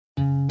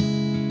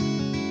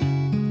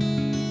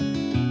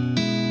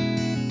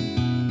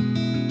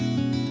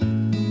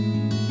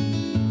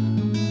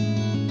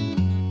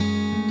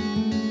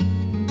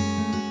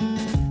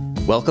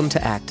Welcome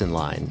to Acton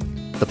Line,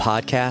 the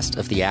podcast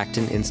of the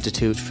Acton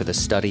Institute for the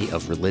Study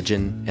of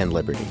Religion and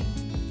Liberty.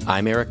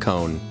 I'm Eric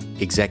Cohn,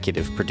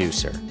 executive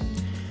producer.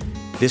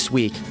 This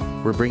week,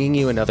 we're bringing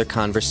you another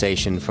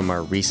conversation from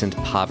our recent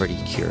Poverty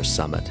Cure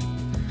Summit.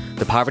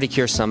 The Poverty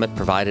Cure Summit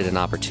provided an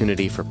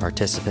opportunity for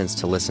participants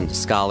to listen to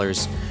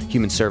scholars,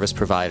 human service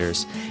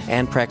providers,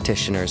 and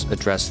practitioners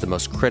address the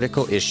most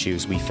critical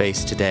issues we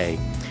face today,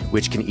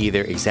 which can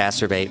either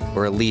exacerbate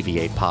or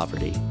alleviate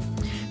poverty.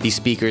 These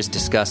speakers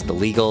discussed the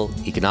legal,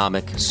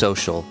 economic,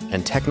 social,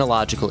 and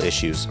technological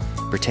issues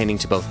pertaining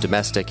to both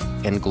domestic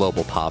and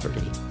global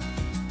poverty.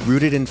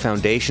 Rooted in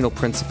foundational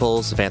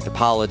principles of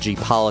anthropology,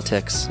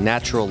 politics,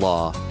 natural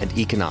law, and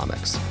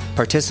economics,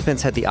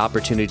 participants had the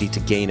opportunity to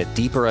gain a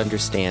deeper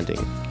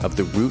understanding of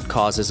the root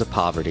causes of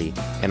poverty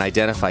and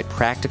identify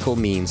practical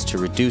means to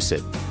reduce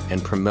it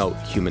and promote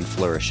human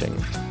flourishing.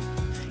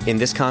 In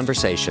this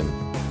conversation,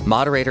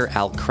 moderator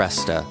Al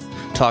Cresta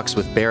talks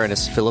with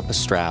Baroness Philippa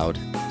Stroud,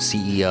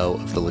 CEO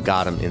of the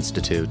Legatum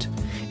Institute,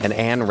 and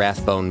Anne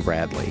Rathbone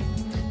Bradley,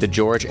 the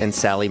George and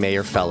Sally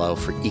Mayer Fellow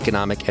for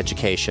Economic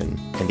Education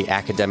and the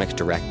Academic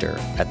Director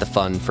at the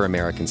Fund for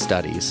American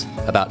Studies,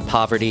 about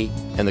poverty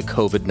and the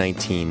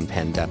COVID-19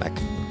 pandemic.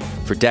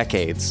 For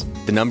decades,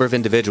 the number of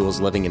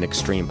individuals living in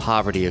extreme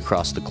poverty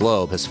across the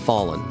globe has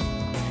fallen.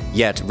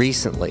 Yet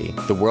recently,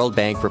 the World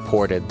Bank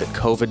reported that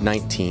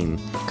COVID-19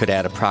 could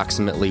add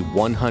approximately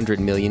 100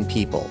 million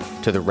people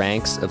to the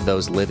ranks of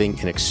those living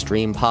in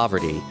extreme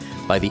poverty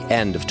by the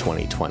end of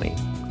 2020.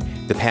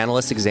 The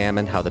panelists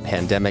examine how the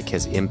pandemic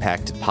has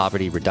impacted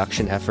poverty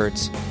reduction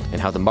efforts and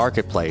how the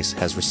marketplace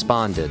has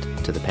responded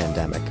to the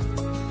pandemic.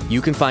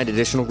 You can find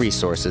additional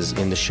resources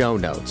in the show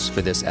notes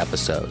for this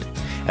episode,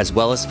 as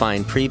well as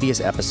find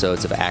previous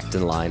episodes of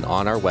Acton Line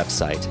on our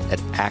website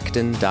at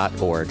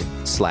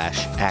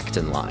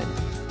acton.org/actonline.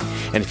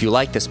 And if you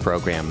like this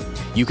program,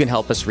 you can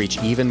help us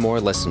reach even more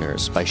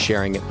listeners by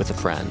sharing it with a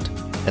friend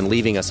and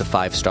leaving us a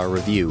 5-star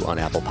review on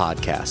Apple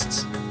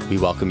Podcasts. We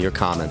welcome your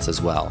comments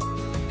as well.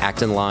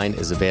 Acton Line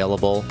is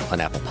available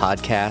on Apple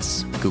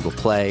Podcasts, Google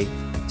Play,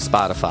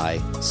 Spotify,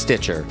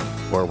 Stitcher,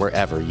 or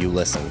wherever you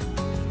listen.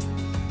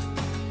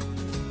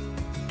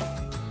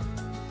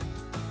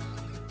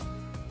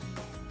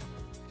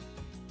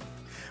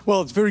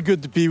 Well, it's very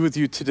good to be with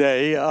you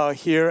today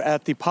here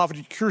at the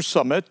Poverty Cure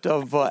Summit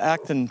of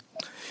Acton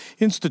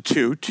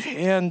Institute.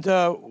 And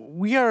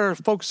we are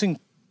focusing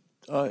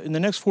in the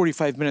next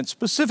 45 minutes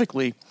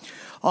specifically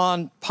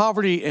on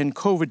poverty and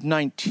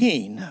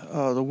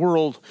COVID-19. The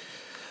World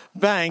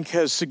Bank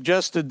has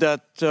suggested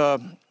that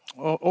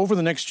over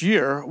the next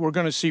year, we're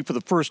going to see for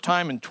the first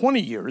time in 20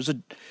 years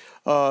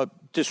a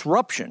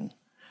disruption,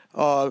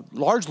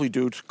 largely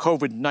due to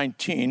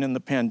COVID-19 and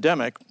the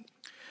pandemic.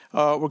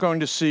 We're going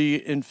to see,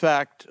 in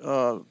fact,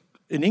 an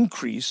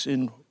increase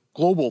in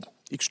global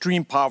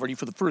extreme poverty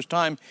for the first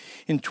time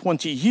in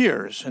 20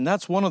 years. And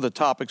that's one of the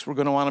topics we're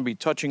going to want to be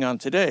touching on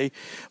today.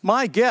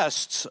 My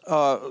guests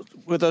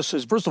with us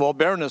is, first of all,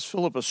 Baroness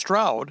Philippa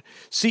Stroud,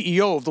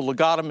 CEO of the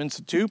Legatum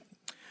Institute.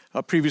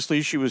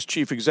 Previously, she was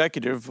chief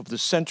executive of the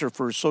Center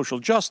for Social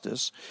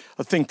Justice,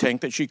 a think tank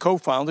that she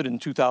co-founded in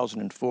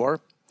 2004.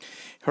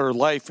 Her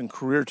life and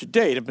career to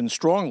date have been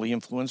strongly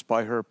influenced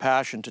by her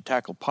passion to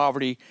tackle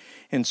poverty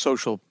and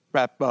social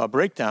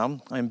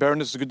breakdown.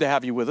 Baroness, it's good to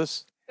have you with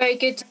us. Very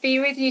good to be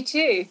with you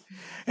too.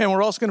 And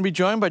we're also going to be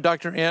joined by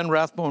Dr. Anne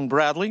Rathbone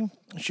Bradley.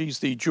 She's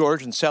the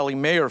George and Sally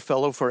Mayer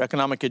Fellow for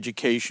Economic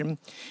Education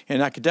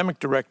and Academic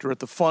Director at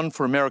the Fund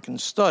for American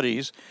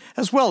Studies,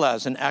 as well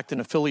as an Acton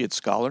affiliate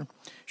scholar.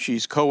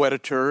 She's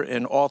co-editor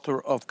and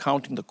author of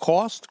Counting the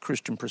Cost,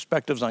 Christian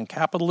Perspectives on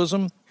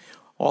Capitalism.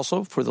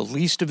 Also, For the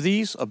Least of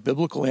These, A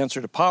Biblical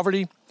Answer to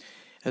Poverty,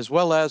 as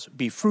well as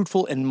Be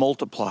Fruitful and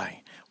Multiply,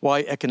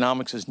 Why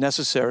Economics is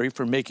Necessary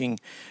for Making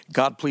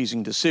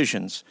God-Pleasing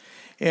Decisions.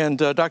 And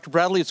Dr.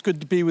 Bradley, it's good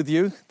to be with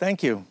you.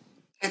 Thank you.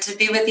 Good to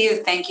be with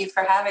you. Thank you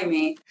for having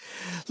me.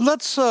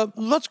 Let's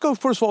go,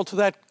 first of all, to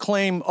that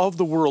claim of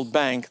the World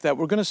Bank that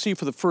we're going to see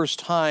for the first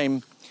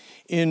time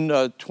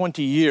in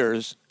 20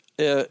 years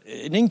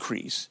an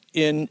increase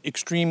in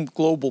extreme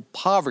global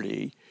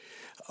poverty.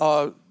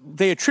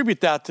 They attribute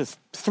that to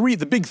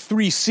the big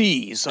three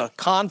C's,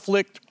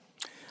 conflict,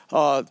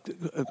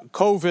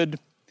 COVID,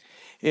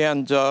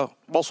 and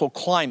also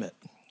climate.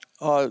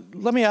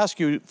 Let me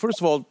ask you,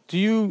 first of all, do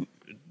you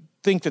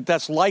think that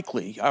that's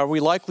likely? Are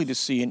we likely to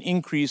see an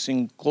increase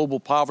in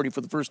global poverty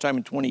for the first time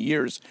in 20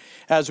 years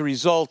as a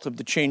result of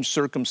the changed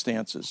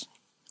circumstances?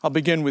 I'll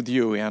begin with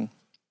you, Anne.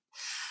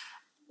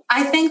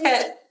 I think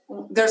that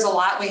there's a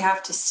lot we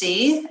have to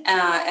see,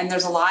 and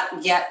there's a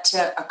lot yet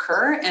to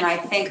occur. And I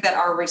think that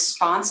our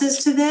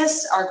responses to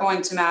this are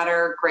going to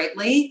matter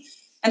greatly.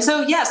 And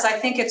so, yes, I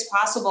think it's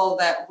possible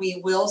that we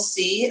will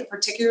see,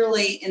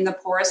 particularly in the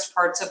poorest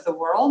parts of the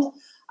world,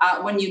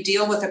 when you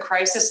deal with a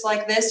crisis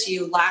like this,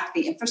 you lack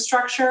the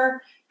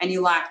infrastructure and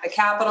you lack the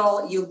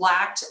capital, you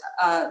lacked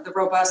the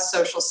robust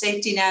social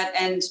safety net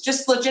and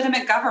just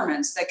legitimate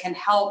governments that can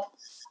help,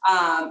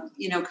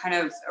 kind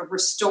of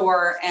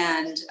restore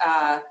and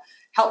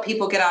help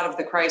people get out of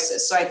the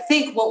crisis. So I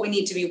think what we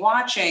need to be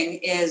watching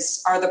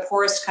are the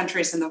poorest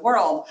countries in the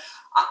world.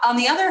 On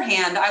the other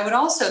hand, I would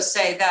also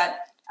say that,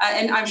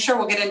 and I'm sure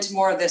we'll get into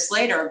more of this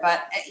later,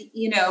 but,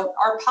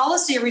 our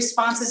policy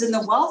responses in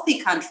the wealthy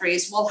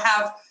countries will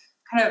have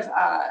kind of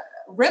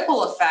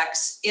ripple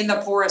effects in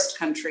the poorest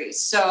countries.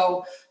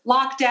 So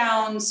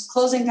lockdowns,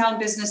 closing down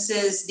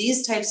businesses,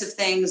 these types of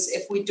things,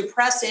 if we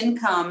depress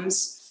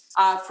incomes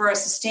for a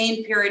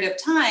sustained period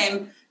of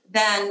time,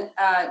 then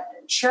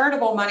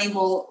charitable money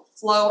will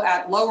flow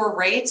at lower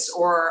rates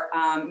or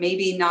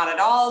maybe not at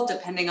all,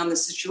 depending on the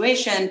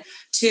situation,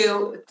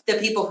 to the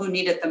people who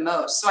need it the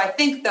most. So I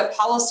think the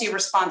policy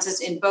responses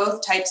in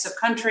both types of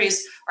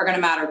countries are going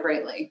to matter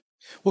greatly.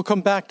 We'll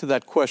come back to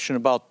that question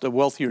about the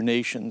wealthier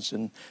nations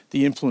and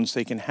the influence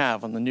they can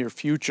have on the near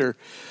future.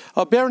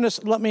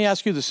 Baroness, let me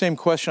ask you the same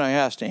question I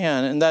asked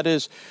Anne, and that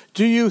is,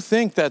 do you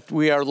think that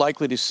we are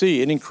likely to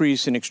see an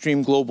increase in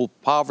extreme global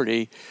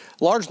poverty,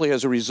 largely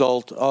as a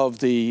result of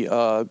the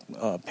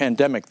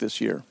pandemic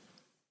this year?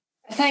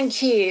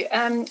 Thank you.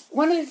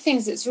 One of the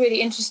things that's really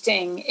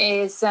interesting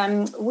is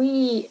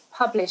we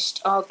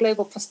published our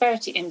Global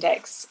Prosperity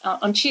Index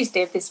on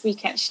Tuesday of this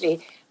week,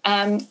 actually.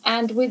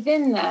 And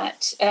within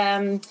that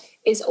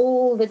is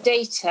all the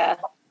data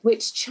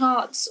which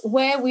charts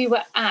where we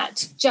were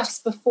at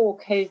just before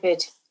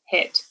COVID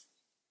hit.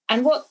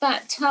 And what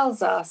that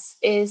tells us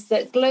is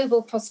that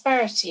global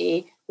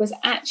prosperity was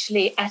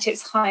actually at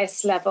its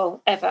highest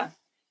level ever.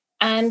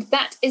 And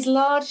that is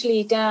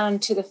largely down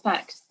to the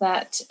fact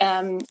that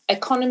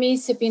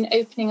economies have been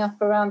opening up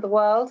around the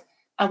world.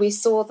 And we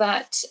saw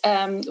that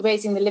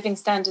raising the living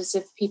standards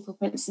of people,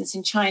 for instance,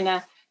 in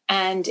China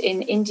and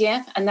in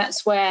India. And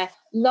that's where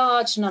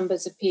large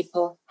numbers of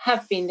people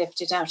have been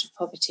lifted out of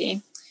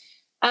poverty.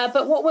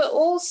 But what we're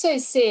also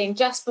seeing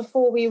just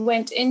before we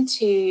went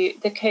into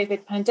the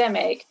COVID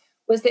pandemic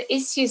was that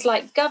issues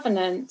like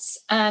governance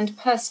and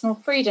personal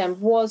freedom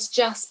was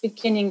just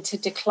beginning to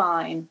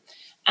decline.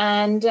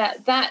 And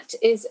that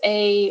is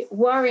a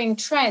worrying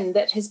trend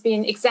that has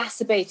been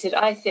exacerbated,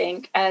 I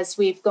think, as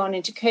we've gone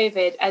into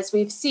COVID, as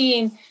we've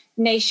seen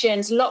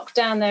nations lock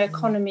down their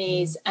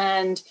economies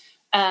and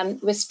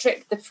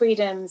restrict the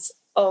freedoms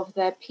of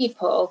their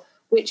people,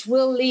 which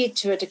will lead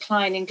to a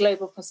decline in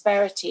global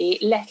prosperity,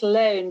 let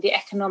alone the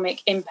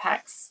economic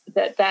impacts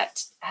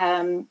that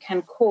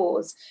can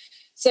cause.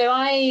 So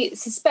I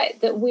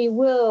suspect that we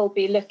will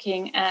be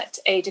looking at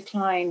a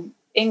decline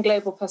in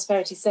global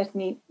prosperity,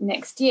 certainly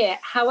next year.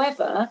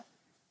 However,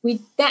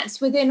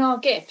 that's within our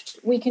gift.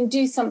 We can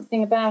do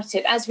something about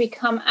it. As we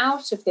come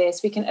out of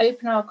this, we can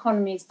open our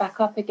economies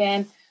back up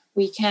again.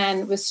 We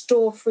can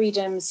restore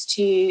freedoms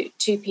to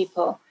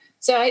people.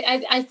 So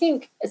I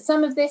think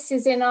some of this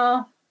is in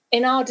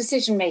our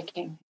decision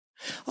making.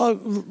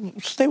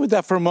 Stay with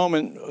that for a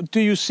moment. Do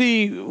you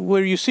see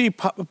where you see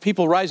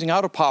people rising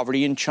out of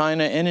poverty in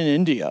China and in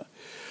India?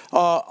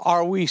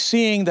 Are we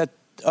seeing that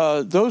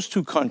those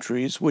two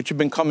countries, which have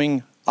been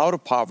coming out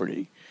of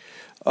poverty,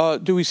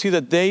 do we see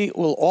that they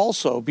will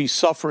also be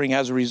suffering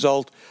as a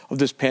result of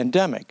this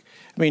pandemic?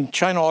 I mean,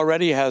 China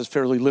already has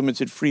fairly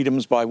limited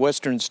freedoms by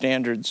Western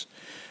standards.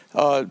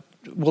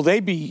 Will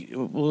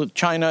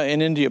China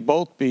and India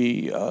both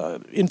be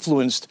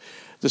influenced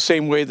the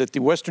same way that the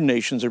Western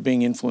nations are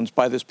being influenced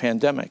by this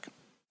pandemic?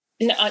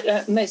 No,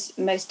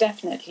 most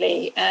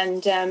definitely.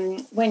 And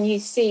when you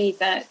see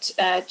that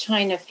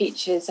China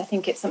features, I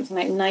think it's something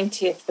like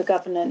 90th for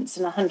governance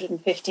and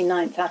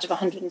 159th out of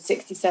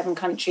 167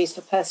 countries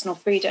for personal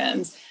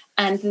freedoms,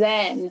 and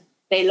then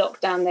they lock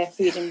down their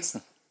freedoms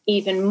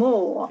even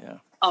more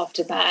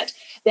after that,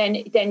 then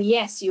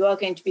yes, you are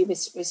going to be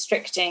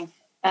restricting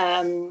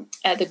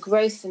the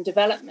growth and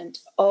development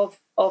of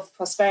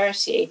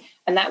prosperity,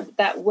 and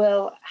that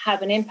will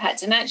have an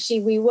impact. And actually,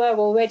 we were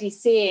already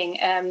seeing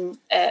an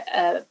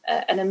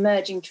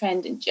emerging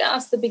trend in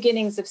just the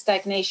beginnings of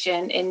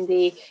stagnation in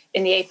the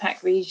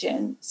APAC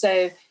region.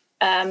 So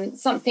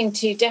something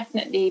to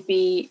definitely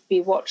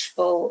be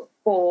watchful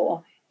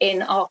for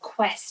in our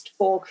quest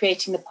for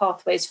creating the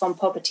pathways from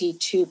poverty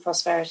to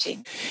prosperity.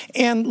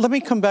 And let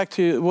me come back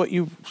to what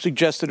you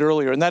suggested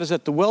earlier, and that is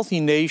that the wealthy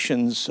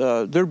nations,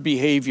 their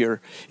behavior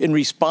in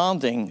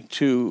responding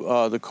to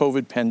the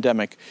COVID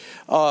pandemic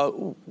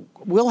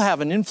will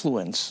have an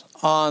influence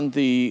on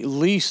the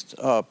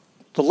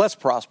less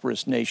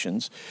prosperous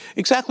nations.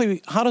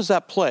 Exactly how does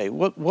that play?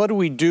 What do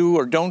we do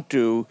or don't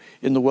do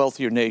in the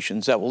wealthier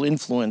nations that will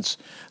influence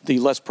the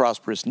less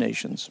prosperous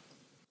nations?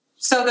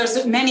 So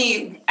there's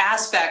many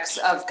aspects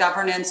of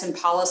governance and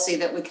policy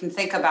that we can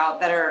think about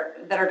that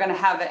are going to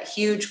have a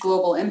huge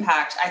global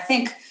impact. I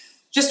think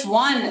just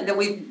one that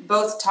we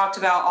both talked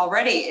about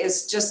already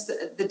is just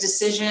the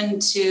decision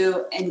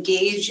to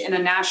engage in a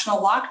national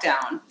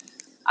lockdown.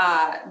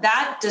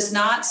 That does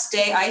not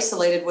stay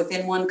isolated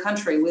within one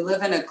country. We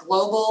live in a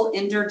global,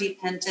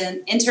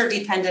 interdependent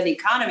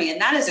economy, and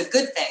that is a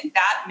good thing.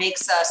 That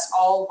makes us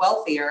all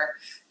wealthier.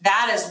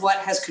 That is what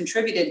has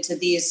contributed to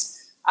these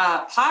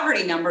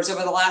poverty numbers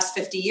over the last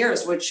 50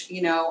 years, which,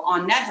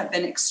 on net have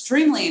been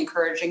extremely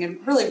encouraging and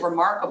really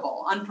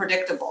remarkable,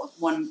 unpredictable,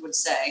 one would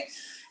say.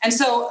 And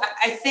so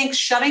I think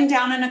shutting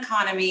down an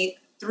economy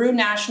through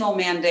national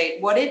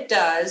mandate, what it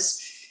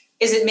does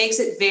is it makes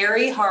it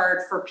very hard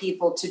for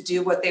people to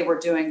do what they were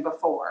doing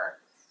before.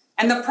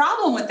 And the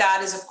problem with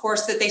that is, of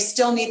course, that they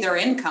still need their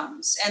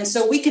incomes. And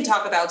so we can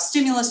talk about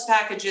stimulus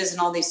packages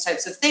and all these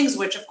types of things,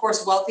 which, of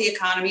course, wealthy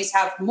economies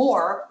have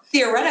more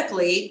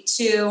theoretically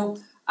to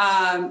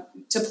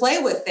play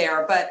with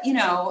there. But,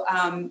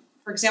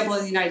 for example,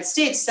 in the United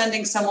States,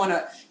 sending someone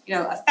a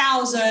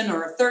 $1,000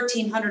 or a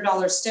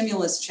 $1,300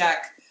 stimulus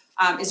check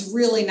is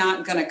really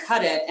not going to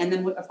cut it. And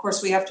then, of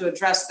course, we have to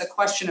address the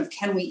question of,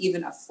 can we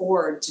even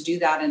afford to do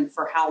that and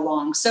for how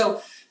long?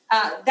 So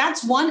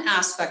that's one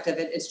aspect of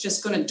it. It's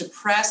just going to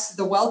depress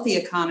the wealthy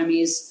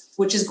economies,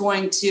 which is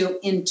going to,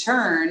 in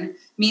turn,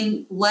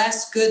 mean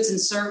less goods and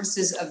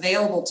services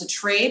available to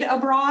trade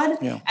abroad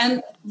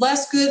and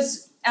less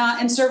goods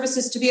and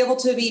services to be able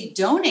to be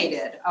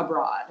donated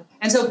abroad.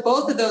 And so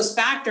both of those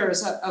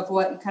factors of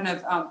what kind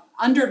of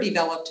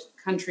underdeveloped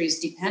countries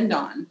depend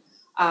on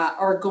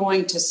are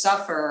going to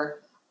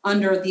suffer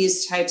under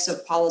these types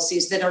of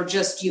policies that are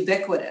just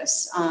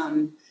ubiquitous.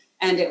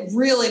 And it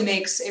really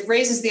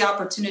raises the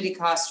opportunity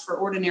cost for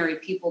ordinary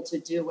people to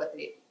do what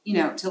they,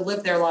 to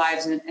live their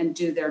lives and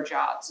do their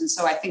jobs. And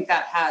so I think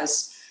that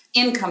has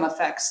income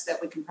effects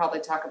that we can probably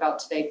talk about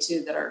today,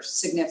 too, that are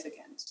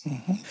significant.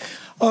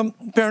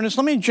 Mm-hmm. Baroness,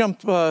 let me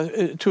jump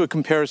to a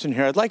comparison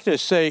here. I'd like to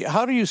say,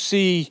 how do you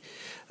see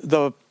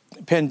the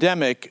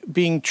pandemic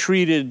being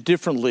treated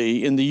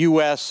differently in the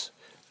U.S.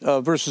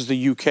 Versus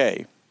the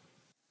UK?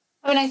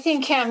 I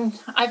think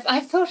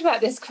I've thought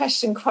about this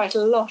question quite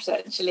a lot,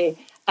 actually.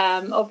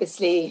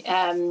 Obviously,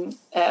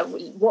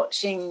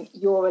 watching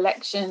your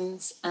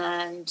elections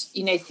and,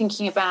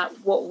 thinking about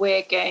what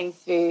we're going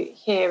through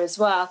here as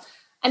well.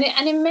 And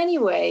in many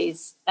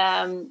ways,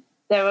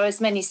 there are as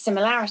many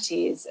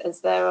similarities as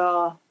there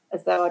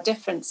are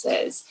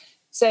differences.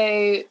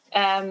 So,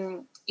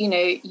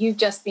 you've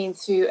just been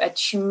through a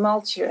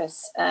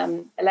tumultuous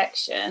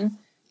election.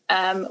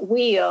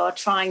 We are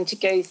trying to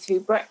go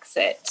through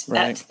Brexit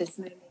at this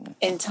moment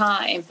in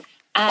time.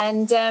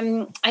 And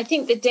I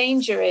think the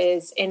danger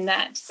is in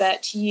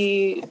that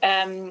you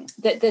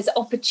that there's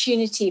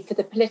opportunity for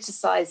the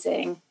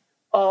politicizing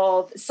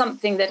of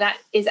something that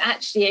is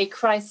actually a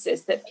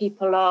crisis that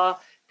people are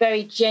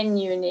very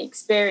genuinely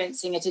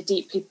experiencing at a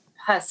deeply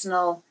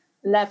personal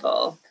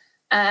level,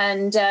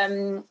 and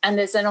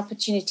there's an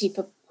opportunity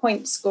for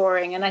point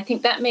scoring, and I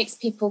think that makes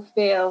people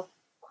feel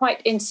quite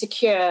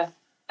insecure.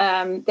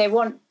 They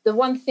want the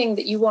one thing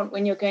that you want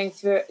when you're going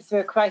through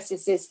a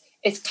crisis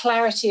is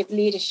clarity of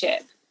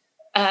leadership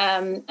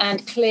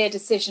and clear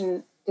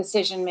decision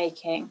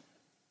making.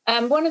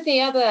 One of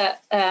the other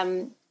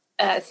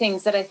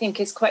things that I think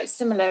is quite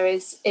similar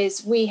is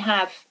you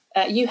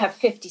have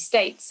 50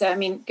 states. So I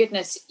mean,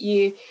 goodness,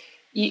 you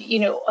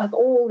have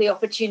all the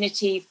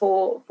opportunity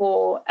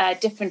for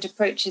different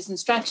approaches and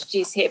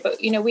strategies here. But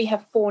we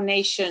have 4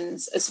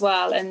 nations as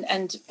well,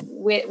 and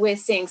we're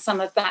seeing some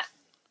of that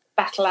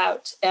battle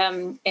out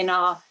in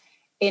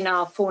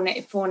our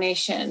four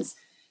nations.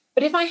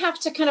 But if I have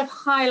to kind of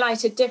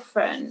highlight a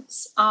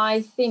difference,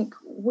 I think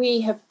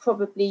we have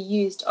probably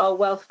used our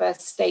welfare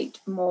state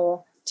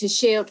more to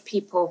shield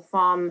people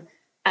from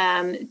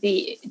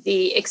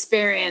the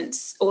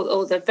experience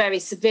or the very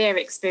severe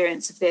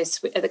experience of this.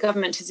 The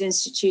government has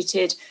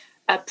instituted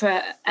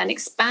an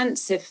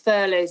expansive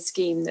furlough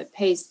scheme that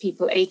pays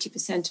people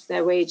 80% of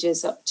their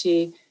wages up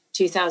to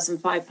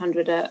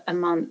 $2,500 a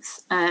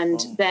month. And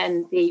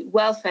then the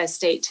welfare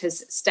state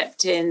has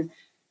stepped in.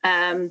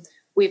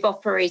 We've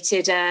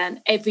operated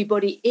an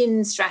everybody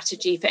in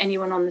strategy for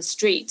anyone on the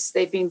streets.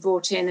 They've been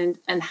brought in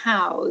and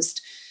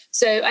housed.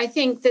 So I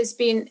think there's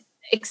been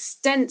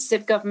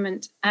extensive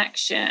government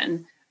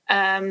action.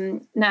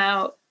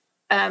 Now,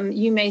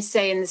 you may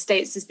say in the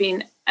States there's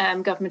been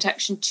government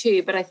action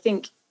too, but I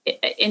think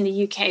in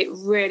the UK it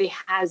really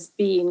has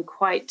been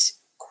quite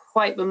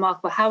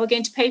remarkable. How we're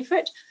going to pay for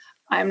it,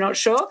 I'm not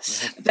sure.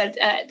 But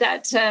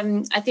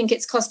I think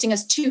it's costing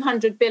us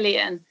 $200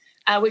 billion,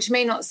 which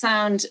may not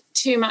sound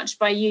too much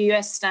by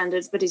US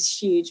standards, but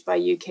is huge by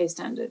UK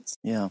standards.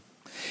 Yeah.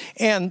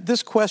 And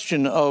this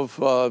question of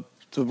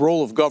the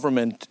role of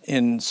government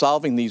in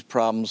solving these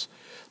problems,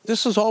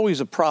 this is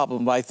always a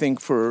problem, I think,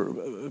 for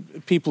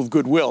people of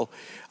goodwill.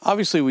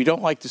 Obviously, we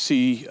don't like to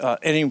see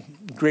any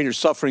greater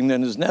suffering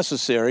than is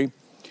necessary.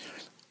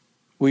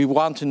 We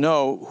want to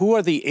know who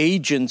are the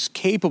agents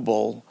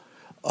capable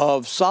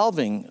of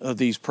solving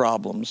these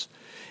problems.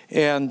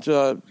 And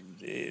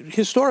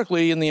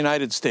historically in the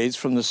United States,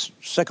 from the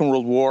Second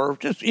World War,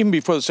 just even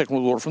before the Second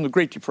World War, from the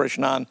Great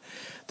Depression on,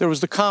 there was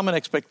the common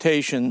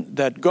expectation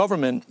that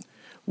government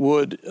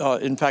would,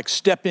 in fact,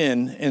 step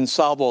in and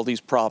solve all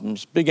these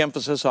problems. Big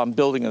emphasis on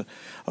building a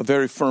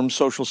very firm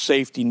social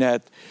safety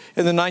net.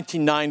 In the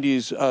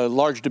 1990s, a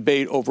large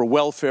debate over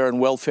welfare and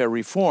welfare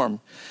reform.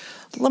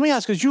 Let me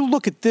ask, as you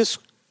look at this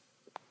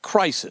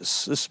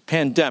crisis, this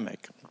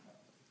pandemic,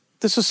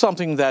 this is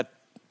something that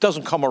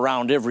doesn't come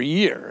around every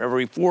year,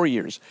 every 4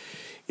 years.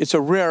 It's a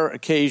rare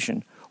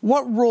occasion.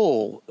 What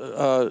role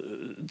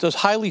does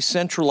highly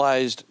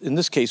centralized, in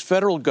this case,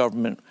 federal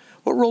government,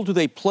 what role do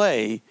they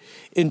play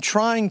in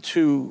trying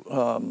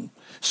to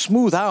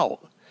smooth out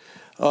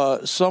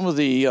some of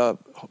the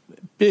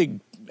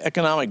big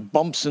economic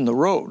bumps in the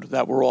road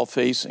that we're all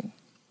facing?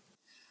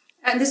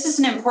 And this is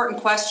an important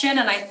question,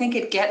 and I think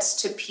it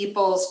gets to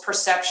people's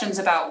perceptions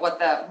about what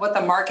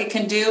the market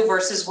can do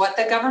versus what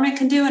the government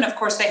can do. And of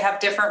course, they have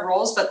different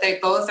roles, but they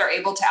both are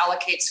able to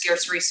allocate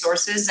scarce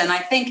resources. And I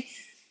think,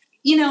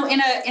 in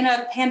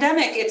a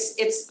pandemic,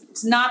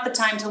 it's not the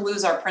time to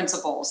lose our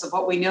principles of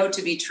what we know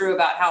to be true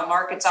about how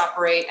markets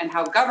operate and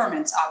how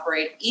governments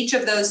operate. Each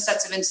of those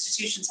sets of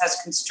institutions has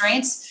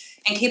constraints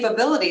and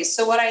capabilities.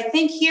 So what I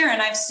think here,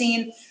 and I've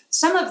seen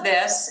some of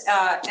this,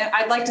 and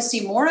I'd like to see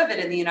more of it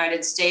in the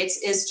United States,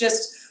 is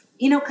just,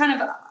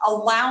 kind of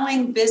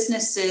allowing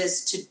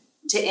businesses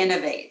to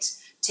innovate,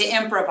 to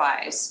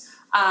improvise,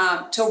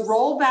 to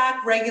roll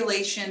back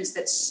regulations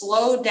that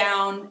slow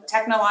down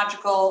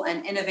technological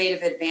and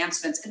innovative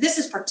advancements. And this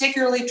is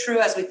particularly true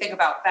as we think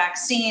about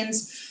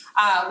vaccines.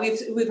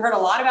 We've heard a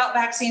lot about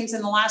vaccines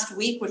in the last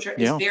week, which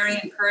is very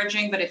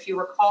encouraging. But if you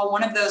recall,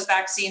 one of those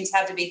vaccines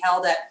had to be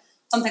held at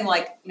something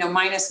like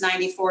minus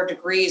 94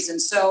 degrees,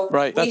 and so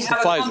that's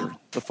the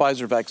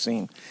Pfizer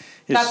vaccine.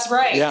 That's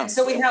right. Yeah. And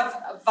so we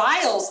have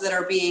vials that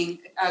are being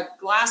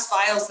glass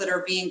vials that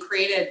are being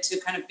created to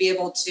kind of be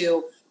able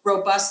to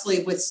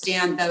robustly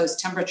withstand those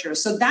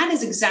temperatures. So that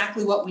is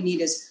exactly what we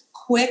need: is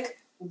quick,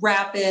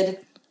 rapid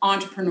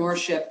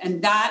entrepreneurship,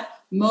 and that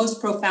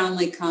most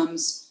profoundly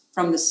comes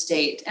from the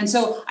state. And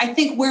so I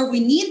think where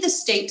we need the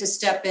state to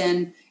step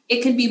in,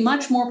 it can be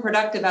much more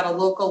productive at a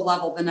local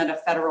level than at a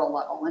federal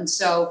level. And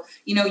so,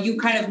 you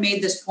kind of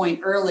made this point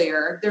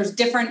earlier. There's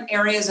different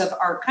areas of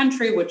our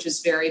country, which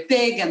is very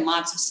big, and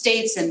lots of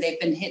states, and they've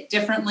been hit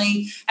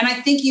differently. And I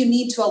think you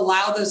need to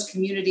allow those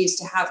communities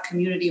to have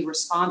community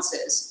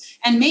responses,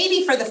 and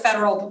maybe for the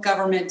federal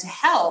government to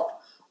help.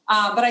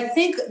 But I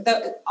think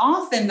that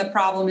often the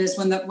problem is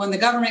when the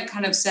government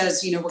kind of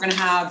says, we're going to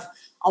have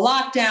a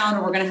lockdown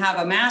or we're going to have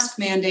a mask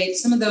mandate.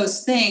 Some of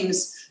those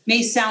things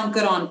may sound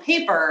good on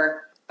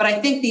paper, but I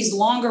think these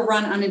longer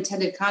run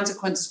unintended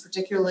consequences,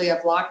 particularly of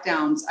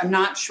lockdowns, I'm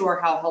not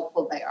sure how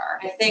helpful they are.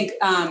 I think,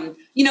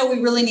 we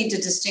really need to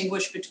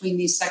distinguish between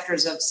these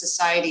sectors of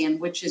society and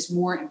which is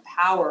more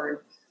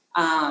empowered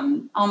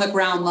on the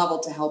ground level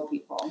to help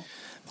people.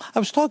 I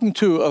was talking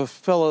to a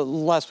fellow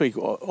last week,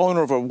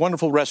 owner of a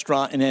wonderful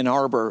restaurant in Ann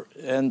Arbor,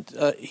 and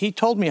he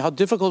told me how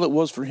difficult it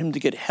was for him to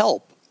get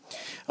help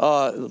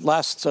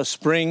last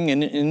spring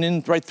and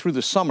in right through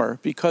the summer,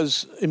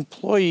 because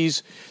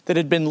employees that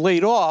had been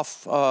laid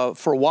off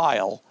for a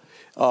while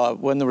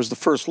when there was the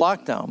first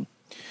lockdown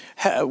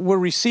were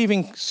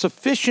receiving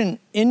sufficient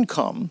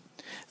income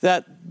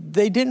that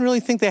they didn't really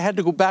think they had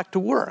to go back to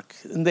work,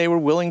 and they were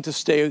willing to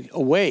stay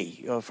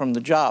away from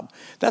the job.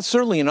 That's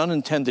certainly an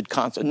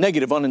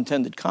negative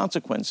unintended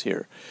consequence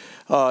here.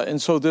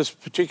 And so this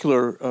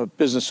particular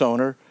business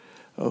owner,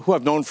 who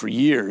I've known for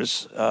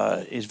years,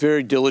 is a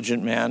very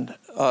diligent man.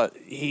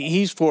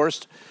 He's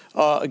forced,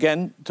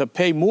 again, to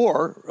pay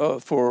more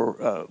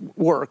for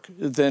work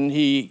than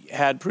he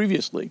had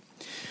previously.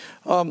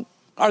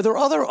 Are there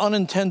other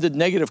unintended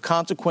negative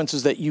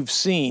consequences that you've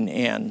seen,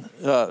 Anne,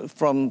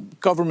 from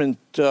government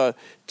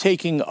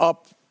taking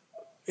up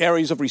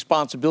areas of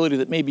responsibility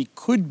that maybe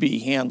could be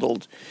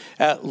handled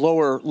at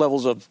lower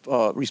levels of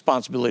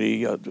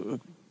responsibility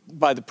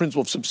by the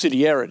principle of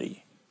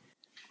subsidiarity?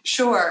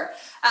 Sure.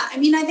 I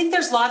think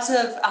there's lots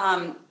of,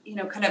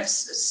 kind of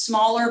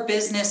smaller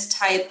business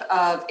type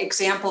of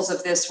examples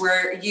of this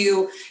where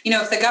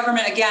if the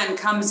government, again,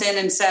 comes in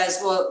and says,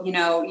 well,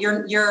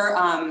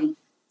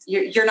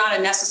 you're not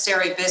a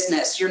necessary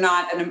business. You're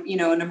not an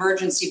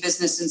emergency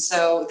business. And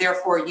so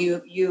therefore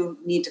you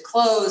need to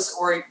close,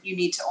 or you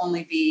need to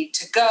only be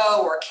to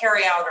go or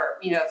carry out, or,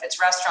 if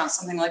it's restaurants,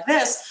 something like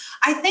this.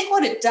 I think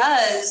what it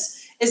does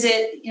is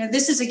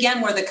this is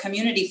again where the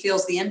community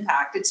feels the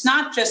impact. It's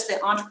not just the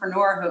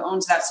entrepreneur who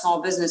owns that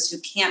small business who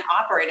can't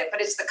operate it,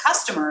 but it's the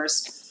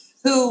customers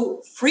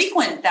who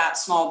frequent that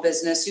small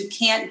business who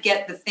can't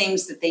get the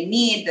things that they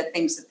need, the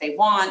things that they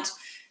want.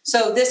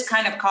 So this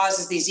kind of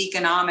causes these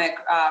economic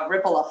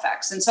ripple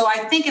effects. And so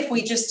I think if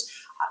we just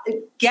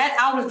get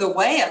out of the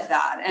way of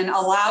that and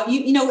allow,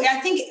 I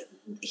think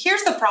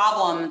here's the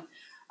problem.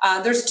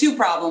 There's two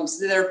problems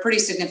that are pretty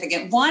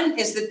significant. One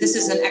is that this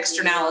is an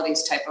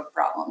externalities type of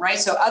problem, right?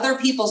 So other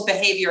people's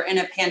behavior in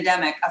a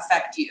pandemic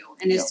affect you,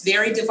 and it's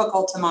very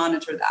difficult to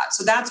monitor that.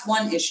 So that's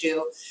one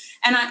issue.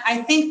 And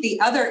I think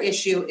the other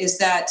issue is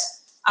that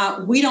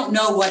we don't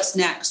know what's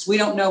next. We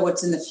don't know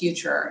what's in the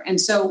future. And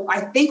so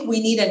I think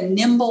we need a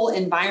nimble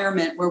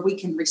environment where we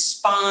can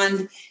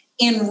respond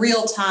in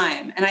real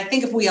time. And I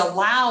think if we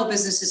allow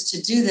businesses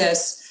to do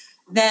this,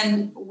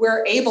 then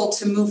we're able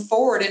to move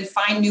forward and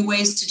find new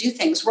ways to do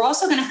things. We're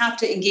also going to have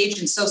to engage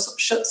in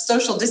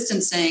social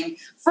distancing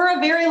for a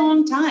very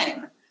long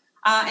time.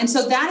 And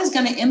so that is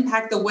going to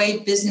impact the way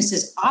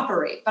businesses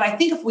operate. But I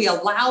think if we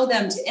allow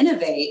them to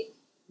innovate,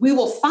 we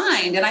will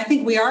find, and I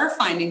think we are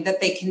finding, that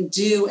they can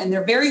do, and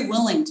they're very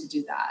willing to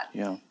do that.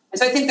 Yeah. And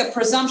so I think the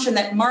presumption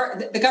that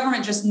the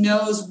government just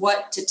knows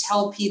what to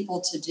tell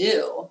people to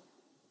do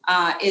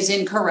is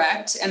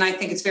incorrect. And I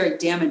think it's very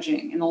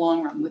damaging in the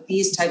long run with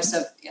these types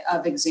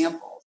of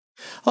examples.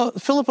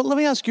 Philippa, let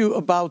me ask you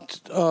about,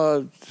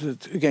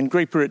 again,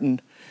 Great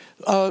Britain.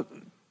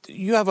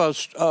 You have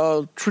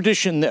a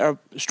tradition, a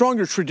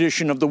stronger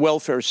tradition of the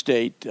welfare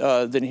state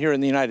than here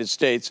in the United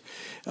States.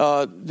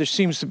 There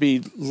seems to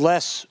be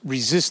less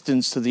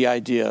resistance to the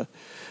idea.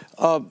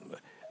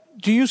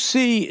 Do you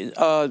see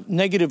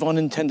negative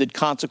unintended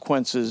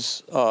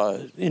consequences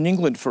in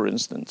England, for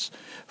instance,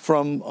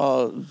 from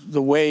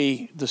the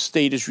way the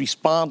state is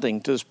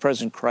responding to this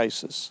present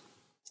crisis?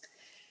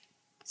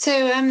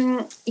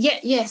 So,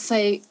 yes,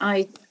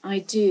 I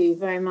do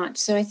very much.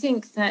 So I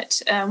think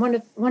that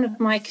one of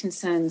my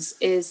concerns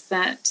is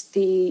that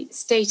the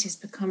state is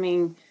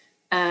becoming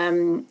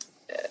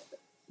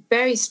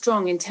very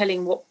strong in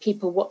telling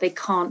people what they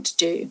can't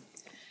do.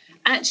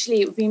 Actually,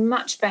 it would be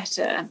much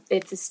better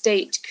if the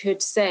state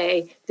could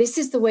say, this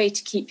is the way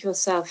to keep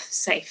yourself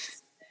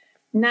safe.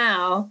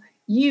 Now,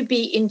 you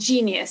be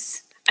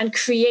ingenious and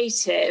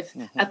creative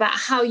about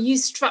how you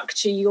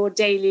structure your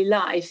daily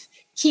life,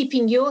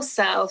 keeping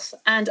yourself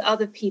and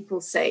other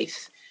people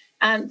safe.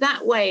 And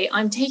that way,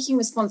 I'm taking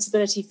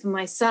responsibility for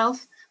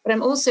myself, but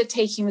I'm also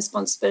taking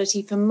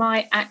responsibility for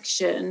my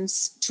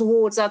actions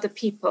towards other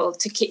people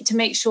to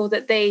make sure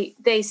that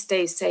they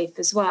stay safe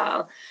as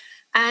well.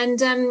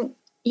 And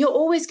you're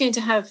always going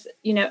to have,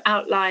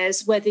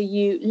 outliers, whether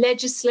you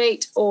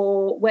legislate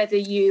or whether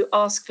you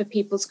ask for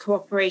people's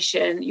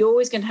cooperation. You're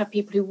always going to have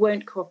people who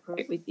won't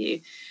cooperate with you.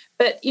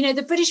 But,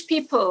 the British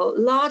people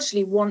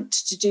largely want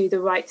to do the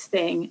right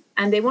thing,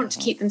 and they want to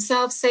keep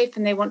themselves safe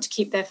and they want to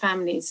keep their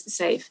families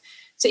safe.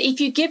 So if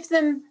you give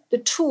them the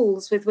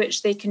tools with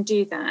which they can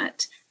do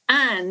that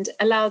and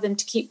allow them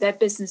to keep their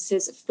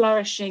businesses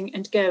flourishing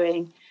and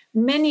going,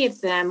 many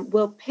of them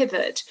will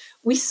pivot.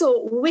 We saw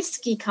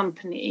whiskey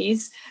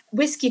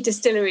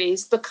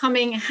distilleries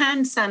becoming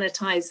hand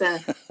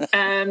sanitizer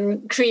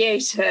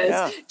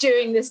creators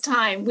during this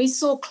time. We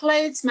saw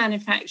clothes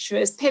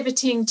manufacturers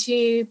pivoting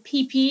to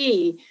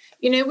PPE.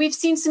 We've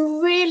seen some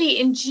really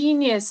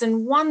ingenious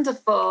and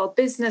wonderful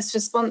business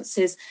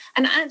responses.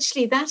 And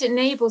actually, that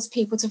enables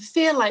people to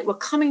feel like we're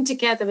coming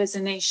together as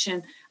a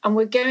nation and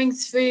we're going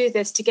through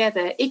this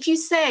together. If you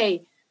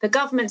say the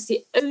government's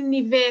the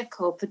only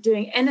vehicle for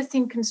doing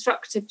anything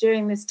constructive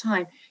during this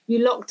time, you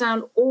lock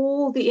down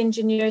all the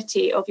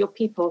ingenuity of your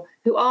people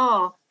who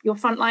are your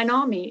frontline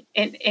army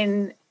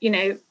in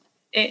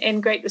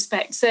great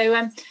respect.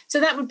 So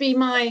that would be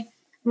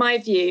my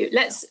view.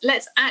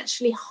 Let's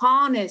actually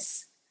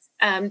harness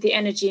the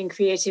energy and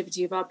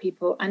creativity of our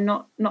people and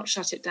not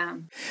shut it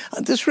down.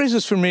 This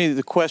raises for me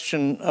the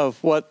question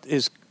of what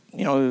is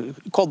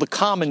called the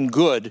common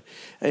good.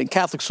 In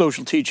Catholic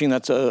social teaching,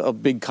 that's a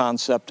big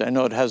concept. I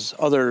know it has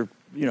other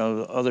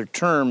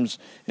terms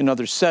in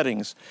other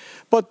settings.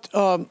 But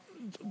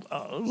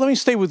let me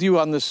stay with you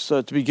on this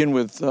to begin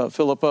with,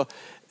 Philippa.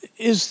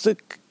 Is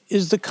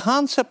the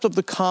concept of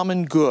the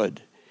common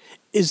good,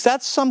 is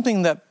that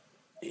something that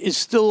is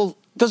still,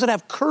 does it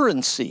have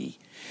currency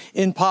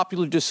in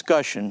popular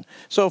discussion?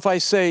 So if I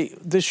say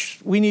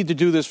we need to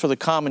do this for the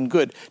common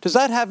good, does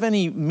that have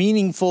any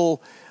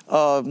meaningful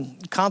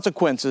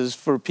consequences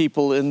for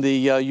people in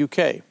the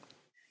UK?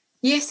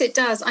 Yes, it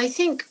does. I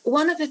think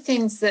one of the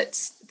things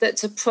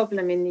that's a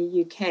problem in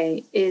the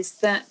UK is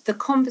that the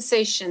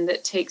conversation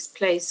that takes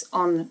place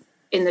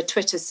in the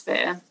Twitter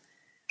sphere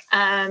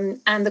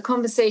and the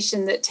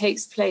conversation that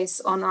takes place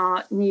on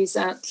our news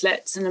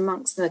outlets and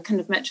amongst the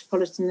kind of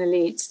metropolitan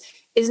elites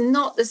is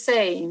not the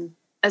same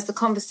as the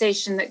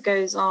conversation that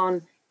goes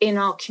on in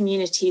our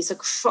communities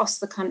across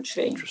the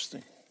country.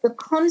 Interesting. The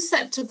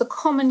concept of the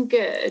common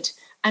good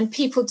and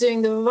people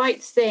doing the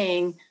right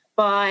thing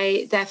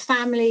by their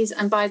families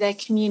and by their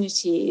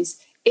communities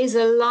is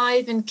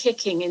alive and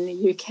kicking in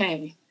the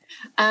UK.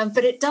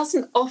 But it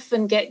doesn't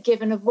often get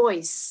given a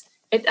voice.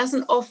 It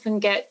doesn't often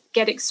get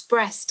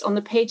expressed on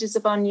the pages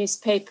of our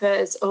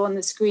newspapers or on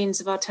the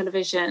screens of our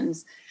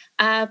televisions.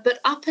 But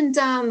up and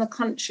down the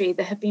country,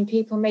 there have been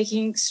people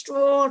making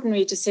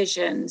extraordinary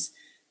decisions.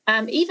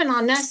 Even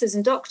our nurses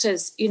and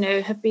doctors,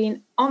 have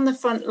been on the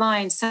front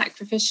line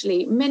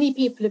sacrificially. Many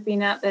people have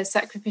been out there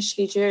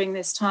sacrificially during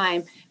this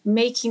time,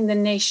 making the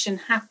nation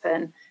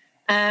happen.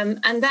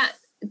 And that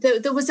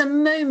there was a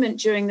moment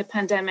during the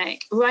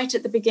pandemic, right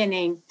at the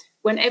beginning,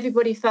 when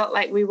everybody felt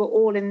like we were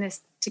all in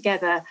this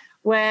together,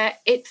 where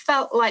it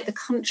felt like the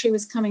country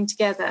was coming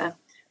together.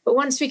 But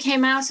once we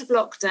came out of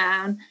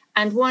lockdown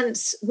and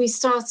once we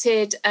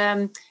started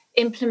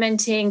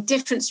implementing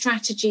different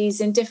strategies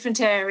in different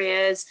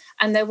areas,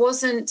 and there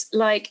wasn't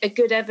like a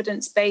good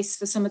evidence base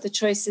for some of the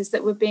choices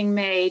that were being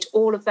made,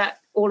 all of that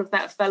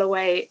fell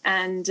away.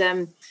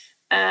 And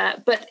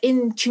but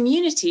in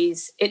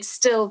communities, it's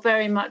still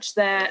very much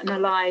there and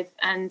alive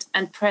and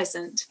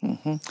present.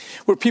 Mm-hmm.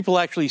 Where people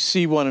actually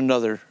see one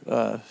another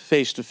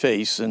face to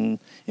face and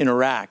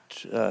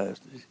interact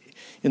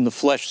in the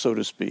flesh, so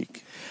to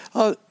speak.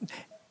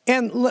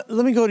 And let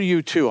me go to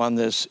you, too, on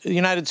this. The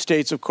United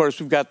States, of course,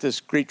 we've got this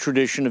great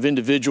tradition of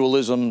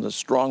individualism, the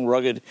strong,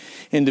 rugged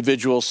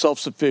individual,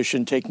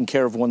 self-sufficient, taking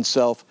care of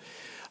oneself.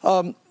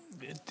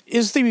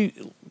 Is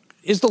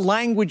the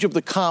language of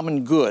the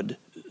common good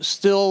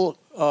still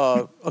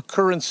a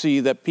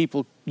currency that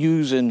people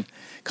use in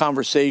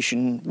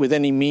conversation with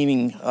any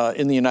meaning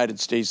in the United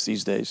States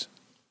these days?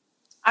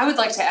 I would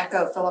like to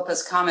echo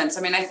Philippa's comments.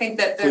 I mean, I think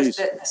that there's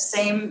the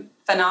same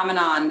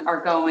phenomenon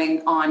are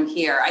going on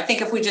here. I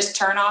think if we just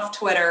turn off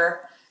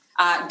Twitter,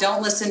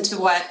 don't listen to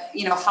what,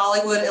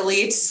 Hollywood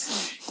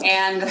elites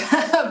and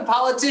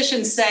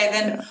politicians say,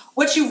 then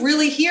what you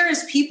really hear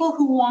is people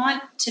who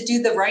want to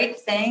do the right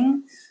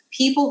thing,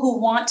 people who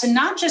want to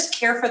not just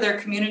care for their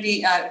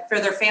community, for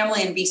their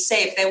family and be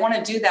safe. They want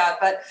to do that,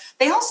 but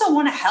they also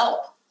want to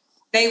help.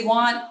 They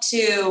want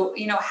to,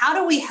 how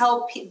do we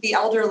help the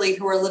elderly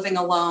who are living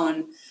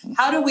alone?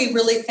 How do we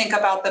really think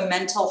about the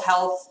mental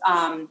health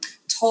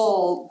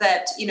toll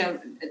that,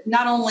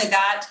 not only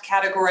that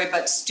category,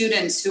 but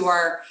students who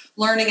are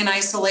learning in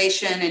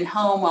isolation in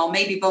home while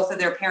maybe both of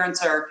their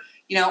parents are,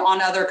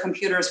 on other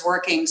computers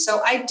working.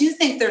 So I do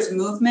think there's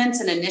movements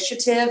and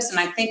initiatives. And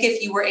I think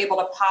if you were able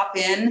to pop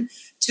in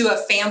to a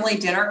family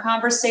dinner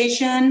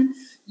conversation,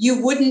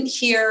 you wouldn't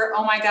hear,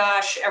 oh my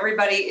gosh,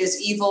 everybody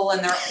is evil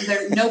and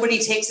nobody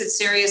takes it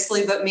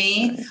seriously but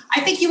me.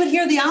 I think you would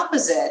hear the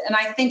opposite. And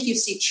I think you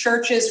see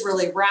churches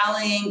really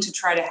rallying to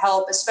try to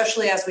help,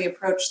 especially as we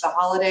approach the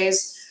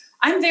holidays.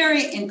 I'm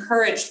very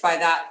encouraged by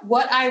that.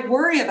 What I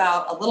worry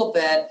about a little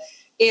bit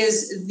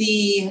is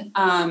the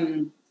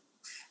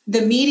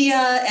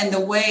media and the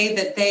way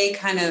that they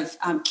kind of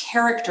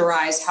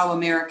characterize how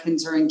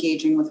Americans are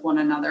engaging with one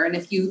another. And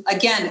if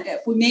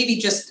we maybe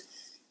just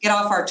get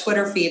off our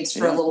Twitter feeds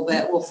for a little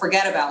bit, we'll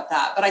forget about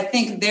that. But I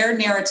think their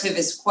narrative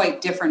is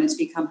quite different. It's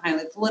become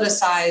highly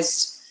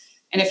politicized.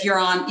 And if you're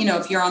on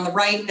the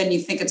right, then you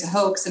think it's a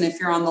hoax. And if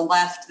you're on the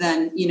left,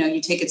 then, you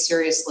take it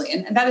seriously.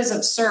 And that is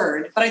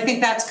absurd. But I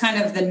think that's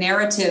kind of the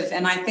narrative.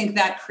 And I think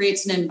that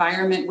creates an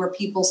environment where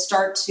people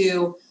start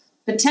to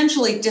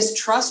potentially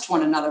distrust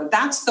one another.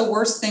 That's the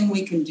worst thing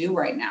we can do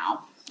right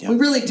now. Yep. We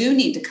really do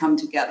need to come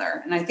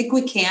together. And I think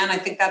we can. I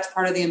think that's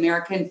part of the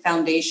American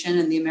foundation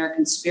and the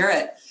American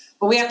spirit.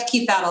 But we have to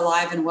keep that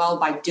alive and well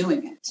by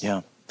doing it.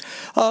 Yeah.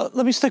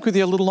 Let me stick with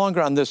you a little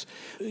longer on this.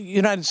 The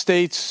United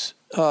States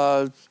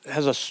has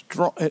a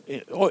strong,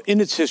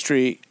 in its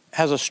history,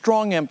 has a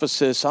strong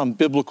emphasis on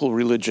biblical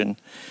religion.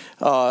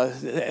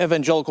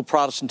 Evangelical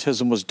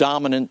Protestantism was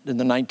dominant in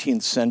the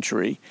 19th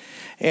century.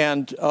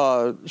 And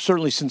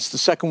certainly since the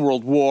Second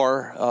World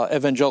War,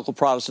 evangelical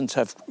Protestants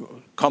have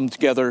come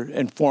together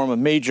and form a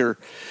major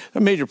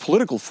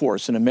political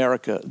force in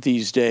America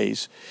these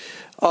days.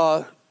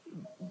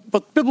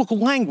 But biblical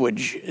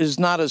language is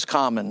not as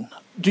common.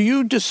 Do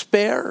you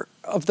despair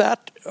of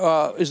that?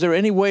 Is there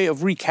any way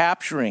of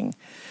recapturing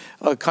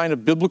a kind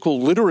of biblical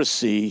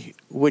literacy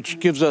which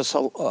gives us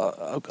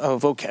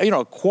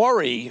a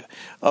quarry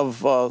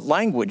of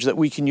language that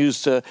we can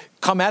use to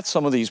come at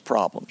some of these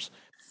problems?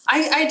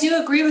 I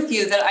do agree with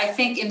you that I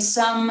think in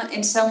some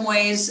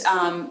ways,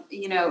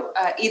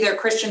 either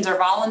Christians are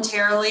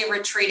voluntarily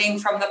retreating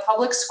from the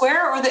public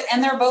square,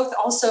 and they're both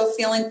also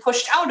feeling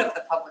pushed out of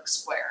the public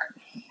square.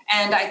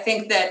 And I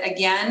think that,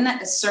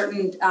 again,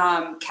 certain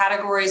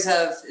categories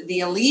of the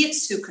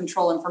elites who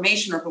control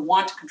information or who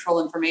want to control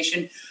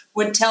information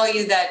would tell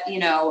you that,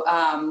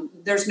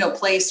 there's no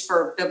place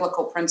for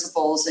biblical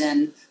principles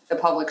in the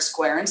public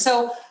square. And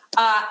so,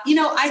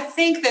 I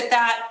think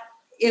that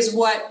is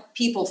what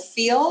people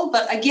feel.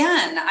 But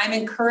again, I'm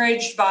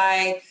encouraged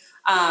by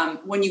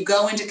when you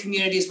go into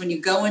communities, when you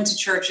go into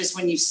churches,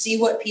 when you see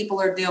what people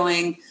are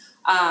doing,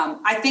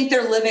 I think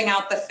they're living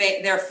out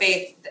their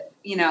faith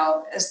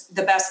as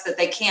the best that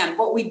they can.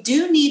 What we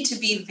do need to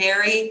be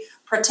very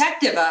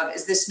protective of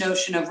is this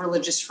notion of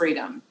religious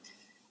freedom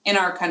in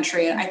our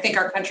country. And I think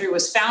our country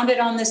was founded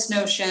on this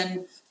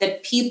notion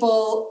that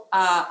people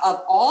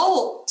of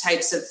all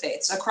types of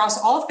faiths,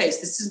 across all faiths,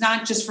 this is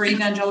not just for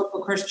evangelical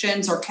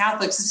Christians or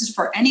Catholics, this is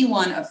for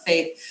anyone of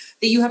faith,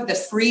 that you have the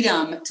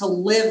freedom to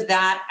live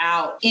that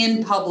out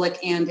in public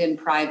and in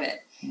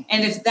private.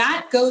 And if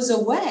that goes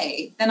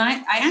away, then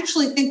I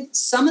actually think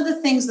some of the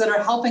things that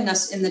are helping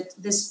us in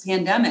this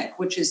pandemic,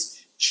 which is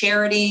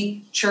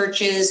charity,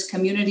 churches,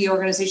 community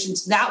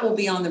organizations, that will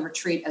be on the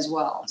retreat as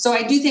well. So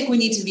I do think we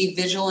need to be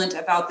vigilant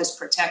about this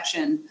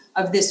protection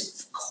of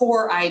this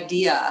core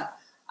idea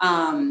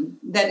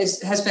that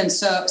has been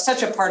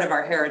such a part of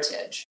our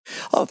heritage.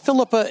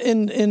 Philippa,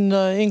 in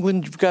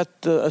England, you've got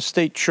a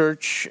state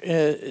church.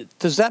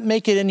 Does that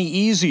make it any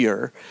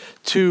easier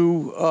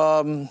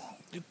to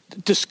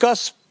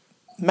discuss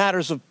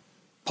matters of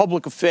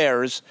public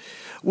affairs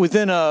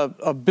within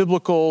a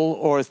biblical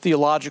or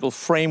theological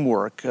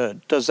framework?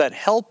 Does that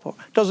help or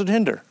does it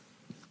hinder?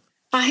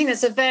 I think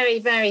that's a very,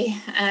 very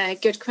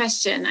good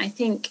question. I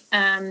think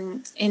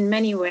in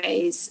many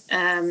ways,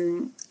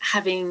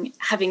 having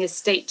a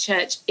state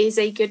church is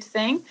a good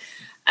thing.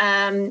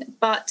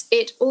 But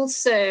it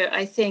also,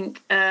 I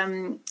think,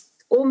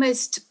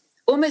 almost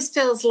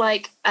feels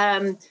like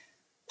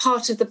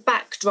part of the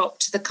backdrop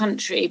to the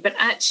country. But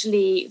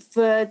actually,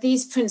 for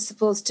these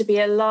principles to be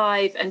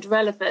alive and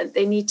relevant,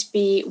 they need to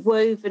be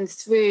woven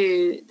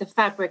through the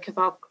fabric of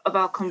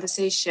our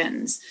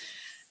conversations.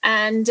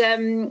 And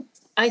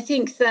I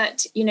think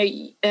that,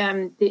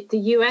 the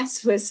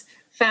US was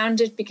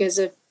founded because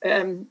of,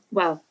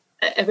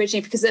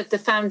 originally because of the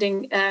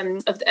founding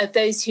of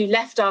those who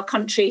left our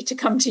country to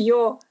come to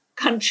your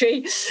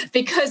country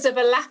because of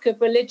a lack of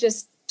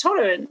religious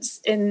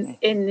tolerance in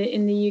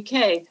the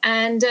UK.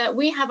 And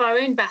we have our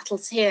own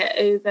battles here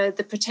over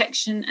the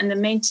protection and the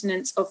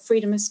maintenance of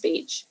freedom of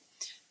speech.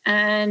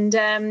 And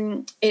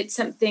it's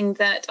something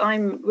that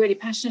I'm really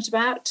passionate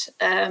about,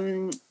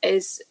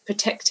 is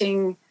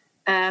protecting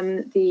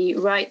the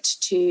right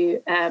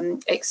to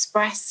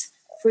express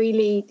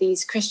freely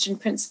these Christian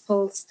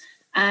principles.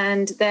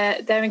 And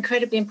they're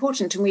incredibly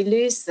important, and we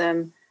lose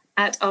them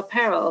at our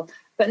peril.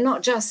 But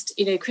not just,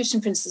 Christian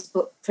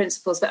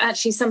principles, but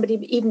actually somebody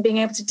even being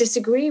able to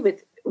disagree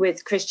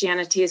with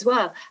Christianity as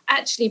well.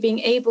 Actually being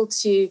able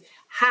to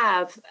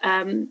have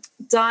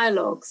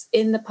dialogues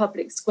in the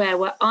public square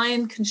where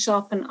iron can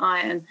sharpen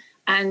iron,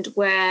 and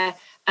where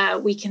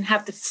we can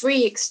have the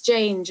free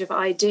exchange of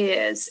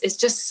ideas is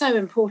just so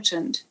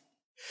important.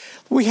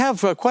 We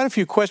have quite a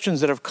few questions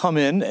that have come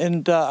in,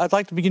 and I'd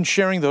like to begin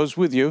sharing those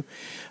with you.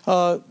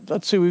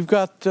 Let's see, we've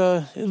got,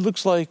 it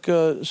looks like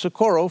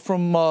Socorro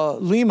from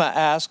Lima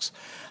asks,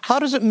 how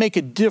does it make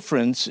a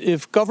difference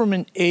if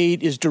government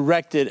aid is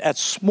directed at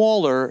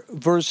smaller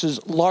versus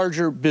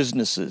larger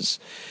businesses?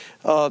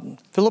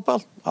 Philippa,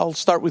 I'll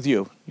start with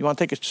you. You want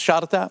to take a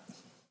shot at that?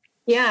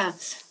 Yeah.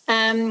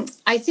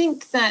 I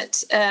think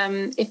that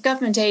if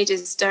government aid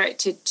is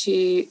directed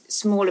to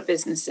smaller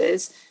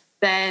businesses,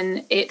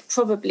 then it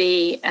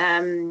probably,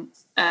 in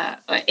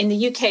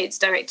the UK, it's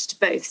directed to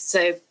both.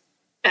 So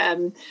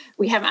I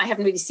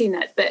haven't really seen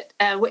that. But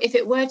if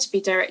it were to be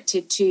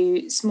directed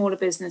to smaller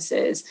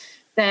businesses,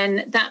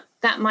 then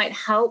that might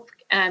help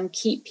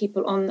keep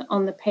people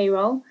on the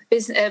payroll.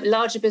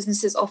 Larger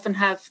businesses often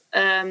have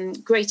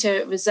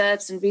greater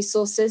reserves and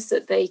resources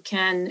that they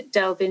can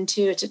delve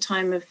into at a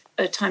time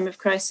of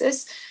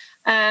crisis.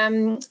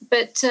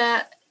 But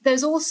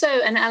there's also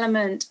an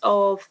element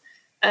of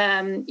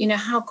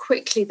how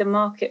quickly the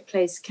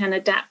marketplace can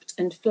adapt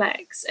and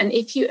flex. And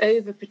if you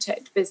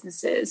overprotect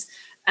businesses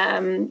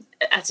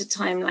at a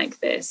time like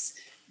this,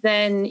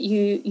 then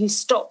you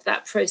stop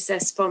that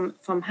process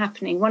from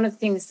happening. One of the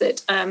things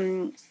that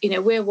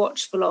we're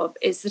watchful of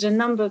is that a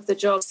number of the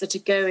jobs that are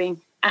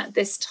going at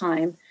this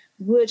time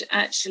would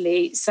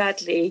actually,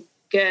 sadly,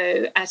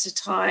 go at a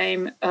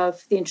time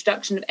of the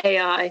introduction of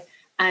AI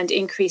and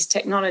increased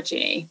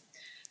technology.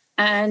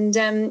 And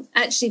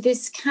actually,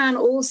 this can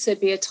also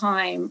be a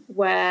time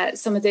where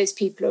some of those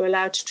people are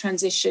allowed to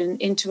transition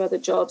into other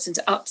jobs and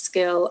to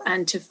upskill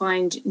and to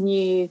find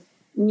new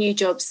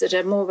jobs that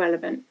are more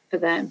relevant for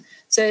them.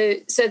 So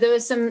there are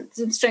some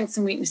strengths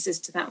and weaknesses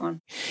to that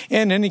one.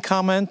 And any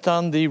comment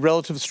on the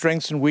relative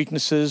strengths and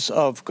weaknesses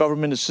of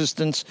government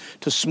assistance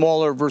to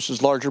smaller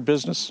versus larger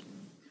business?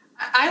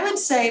 I would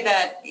say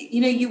that,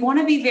 you want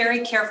to be very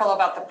careful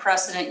about the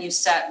precedent you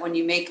set when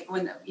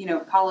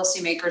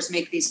policymakers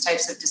make these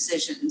types of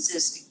decisions.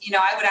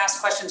 I would ask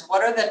questions,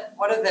 what are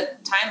the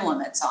time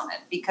limits on it?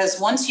 Because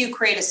once you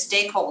create a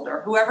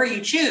stakeholder, whoever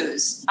you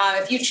choose,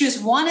 if you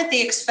choose one at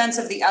the expense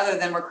of the other,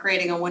 then we're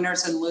creating a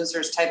winners and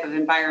losers type of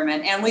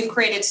environment. And we've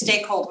created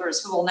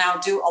stakeholders who will now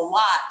do a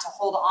lot to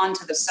hold on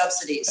to the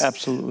subsidies.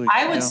 Absolutely.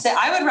 I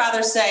would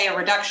rather say a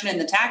reduction in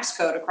the tax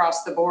code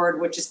across the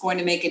board, which is going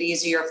to make it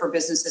easier for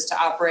businesses to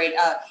operate,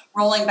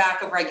 rolling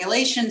back of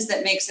regulations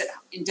that makes it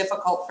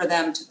difficult for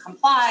them to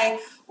comply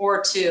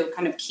or to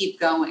kind of keep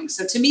going.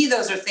 So to me,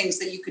 those are things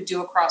that you could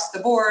do across the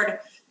board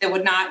that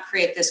would not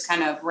create this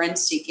kind of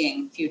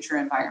rent-seeking future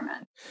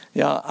environment.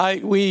 Yeah,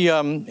 we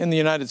in the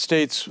United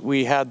States,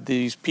 we had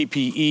these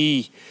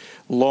PPE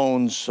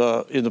loans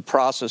in the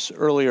process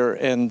earlier,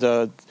 and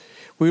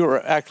we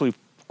were actually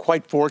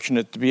quite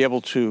fortunate to be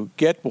able to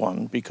get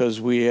one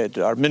because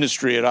our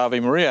ministry at Ave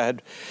Maria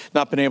had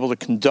not been able to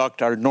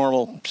conduct our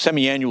normal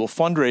semi-annual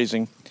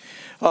fundraising.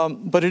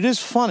 But it is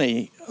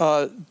funny.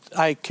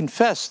 I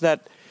confess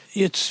that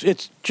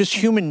it's just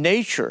human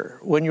nature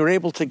when you're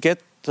able to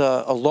get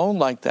a loan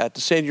like that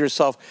to say to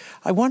yourself,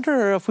 I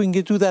wonder if we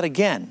can do that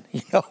again.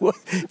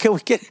 Can we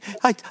get?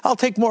 I'll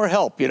take more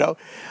help.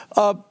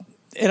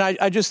 And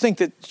I just think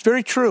that it's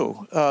very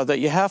true that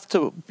you have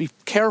to be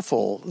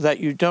careful that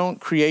you don't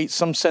create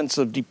some sense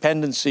of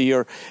dependency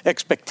or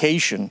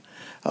expectation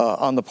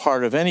on the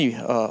part of any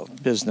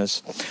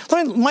business.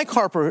 Mike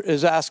Harper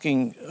is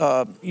asking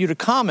you to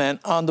comment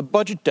on the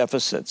budget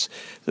deficits.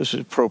 This is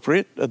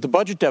appropriate. The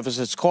budget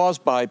deficits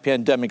caused by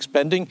pandemic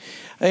spending.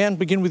 And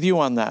begin with you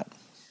on that.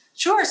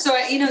 Sure. So,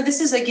 this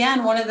is,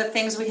 again, one of the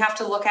things we have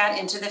to look at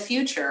into the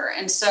future.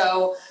 And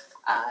so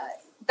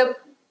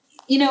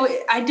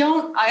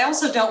I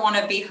also don't want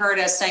to be heard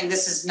as saying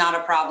this is not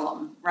a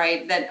problem,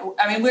 right?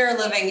 We're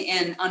living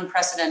in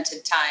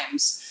unprecedented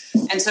times.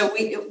 And so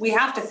we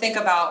have to think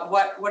about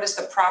what is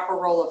the proper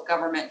role of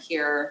government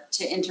here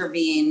to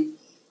intervene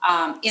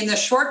in the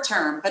short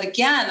term. But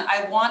again,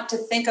 I want to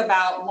think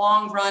about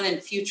long run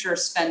and future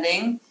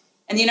spending.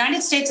 And the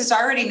United States is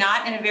already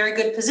not in a very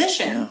good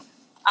position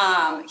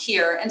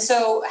here. And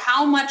so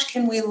how much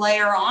can we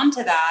layer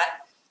onto that?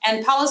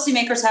 And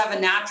policymakers have a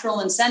natural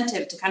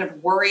incentive to kind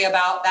of worry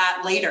about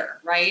that later,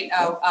 right?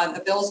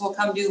 The bills will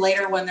come due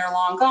later when they're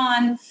long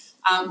gone.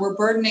 We're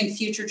burdening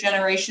future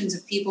generations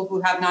of people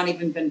who have not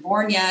even been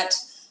born yet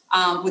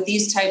with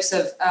these types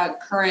of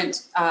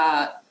current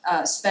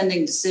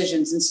spending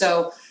decisions. And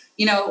so,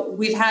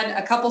 we've had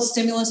a couple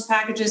stimulus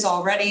packages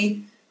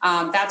already.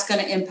 That's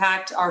going to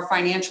impact our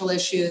financial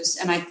issues.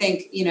 And I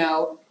think,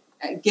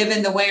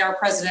 given the way our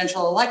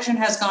presidential election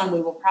has gone,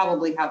 we will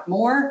probably have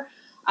more.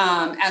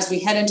 As we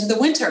head into the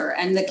winter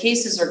and the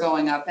cases are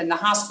going up and the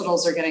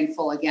hospitals are getting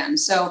full again.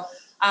 So,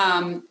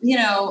 I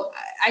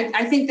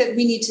think that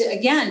we need to,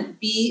 again,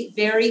 be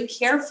very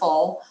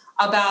careful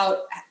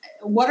about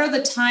what are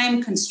the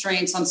time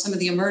constraints on some of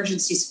the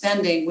emergency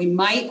spending we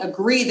might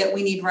agree that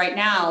we need right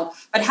now,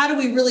 but how do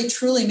we really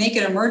truly make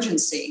it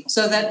emergency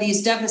so that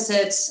these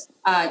deficits,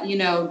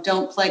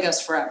 don't plague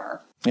us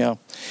forever? Yeah.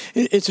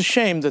 It's a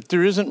shame that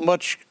there isn't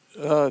much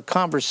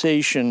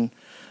conversation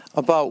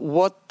about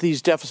what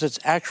these deficits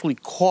actually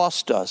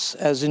cost us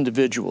as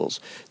individuals.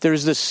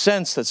 There's this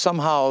sense that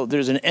somehow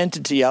there's an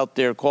entity out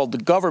there called the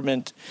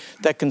government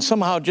that can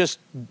somehow just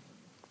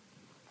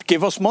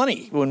give us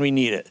money when we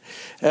need it.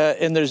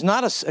 And there's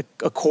not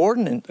a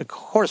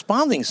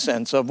corresponding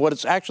sense of what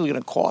it's actually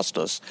going to cost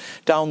us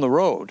down the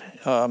road.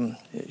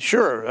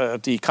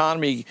 If the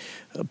economy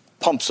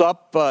pumps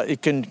up,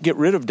 it can get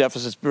rid of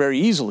deficits very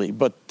easily,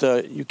 but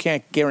you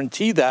can't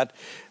guarantee that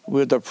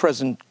with the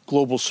present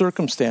global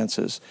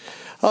circumstances.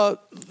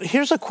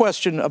 Here's a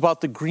question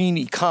about the green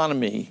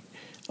economy.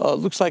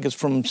 Looks like it's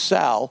from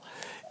Sal.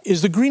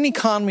 Is the green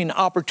economy an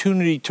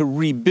opportunity to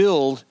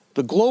rebuild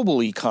the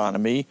global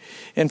economy?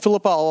 And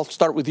Philippa, I'll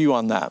start with you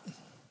on that.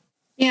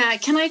 Yeah,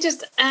 can I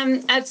just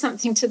add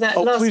something to that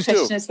last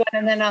question as well,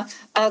 and then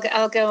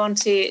I'll go on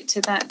to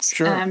that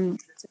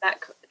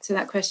to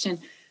that question.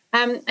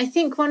 I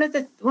think one of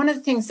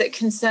the things that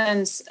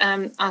concerns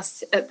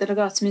us at the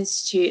Legatum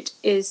Institute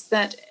is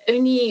that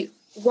only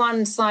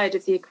one side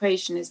of the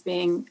equation is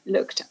being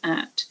looked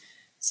at.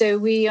 So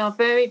we are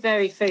very,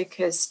 very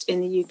focused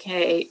in the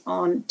UK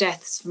on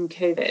deaths from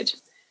COVID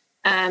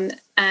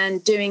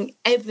and doing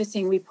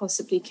everything we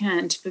possibly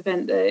can to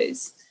prevent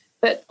those.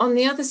 But on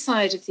the other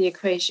side of the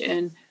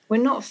equation,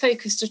 we're not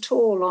focused at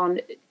all on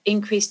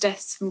increased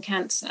deaths from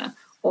cancer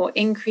or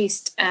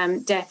increased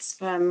deaths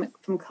from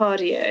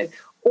cardio,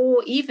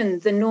 or even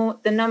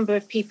the number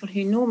of people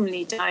who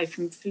normally die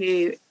from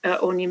flu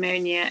or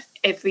pneumonia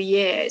every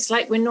year. It's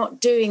like we're not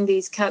doing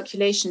these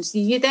calculations.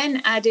 You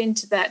then add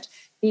into that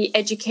the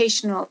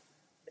educational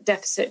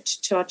deficit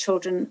to our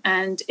children.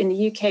 And in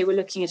the UK, we're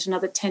looking at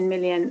another 10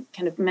 million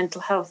kind of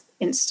mental health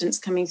incidents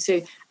coming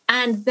through.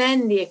 And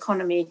then the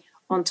economy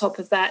on top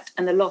of that,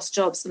 and the lost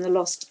jobs and the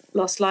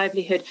lost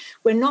livelihood.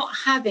 We're not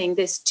having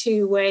this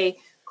two-way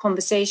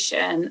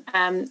conversation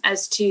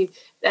as to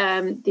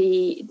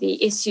the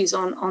issues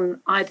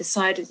on either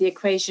side of the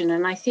equation,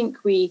 and I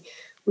think we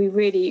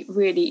really,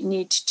 really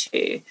need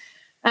to.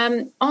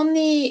 On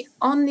the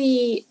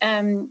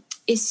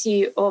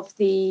issue of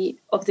the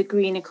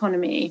green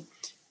economy,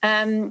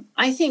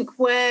 I think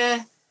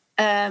where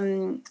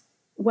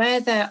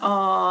there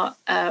are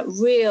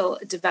real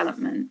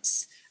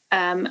developments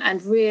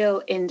and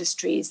real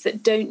industries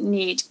that don't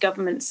need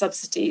government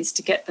subsidies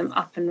to get them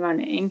up and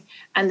running,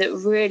 and that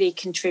really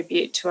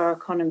contribute to our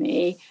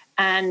economy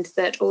and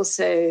that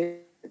also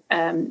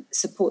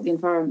support the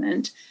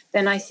environment,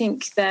 then I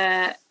think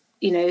there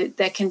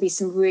can be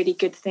some really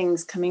good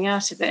things coming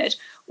out of it.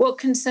 What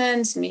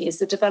concerns me is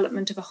the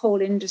development of a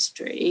whole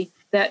industry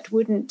that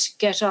wouldn't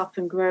get up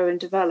and grow and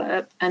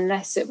develop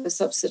unless it was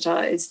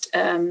subsidised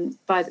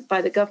by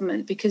the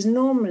government, because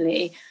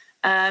normally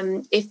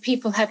if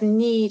people have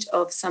need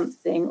of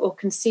something or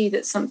can see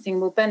that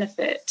something will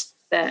benefit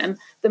them,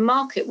 the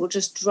market will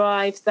just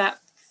drive that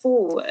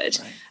forward.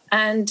 Right.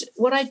 And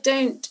what I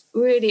don't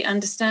really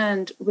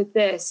understand with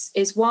this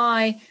is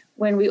why,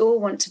 when we all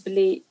want to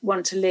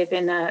live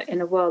in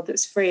a world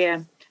that's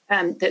freer,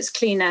 that's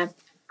cleaner,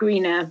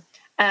 greener,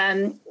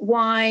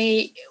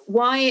 why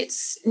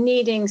it's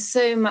needing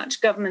so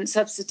much government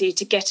subsidy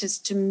to get us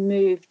to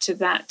move to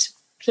that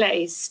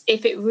place,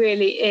 if it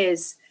really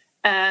is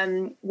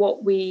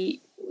what we're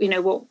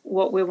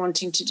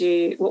wanting to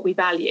do, what we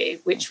value,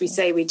 which we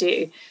say we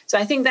do. So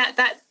I think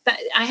that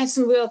I have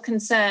some real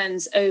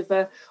concerns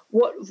over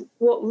what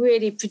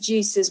really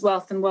produces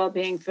wealth and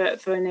well-being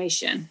for a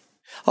nation.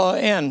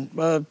 Anne,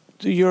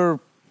 your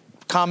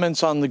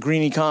comments on the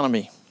green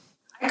economy.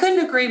 I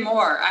couldn't agree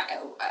more.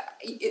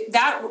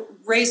 that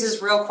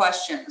raises real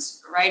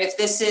questions, right? If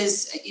this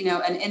is,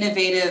 an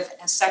innovative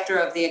sector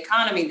of the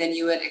economy, then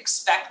you would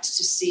expect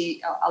to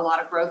see a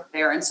lot of growth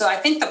there. And so I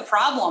think the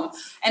problem,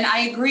 and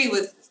I agree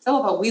with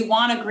Philippa, we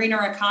want a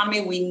greener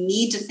economy. We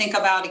need to think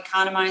about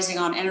economizing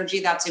on energy.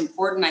 That's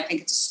important. I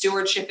think it's a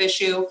stewardship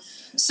issue.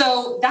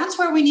 So that's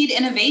where we need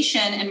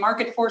innovation and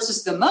market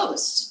forces the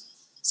most.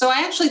 So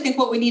I actually think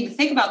what we need to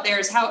think about there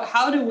is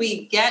how do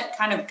we get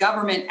kind of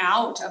government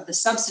out of the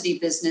subsidy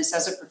business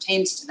as it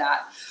pertains to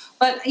that.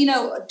 But,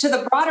 to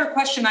the broader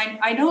question,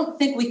 I don't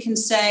think we can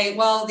say,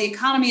 well, the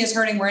economy is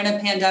hurting. We're in a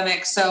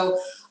pandemic. So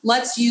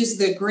let's use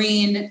the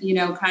green,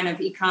 kind of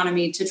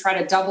economy to try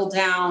to double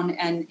down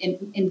and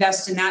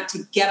invest in that to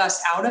get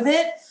us out of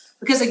it.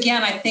 Because,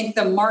 again, I think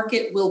the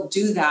market will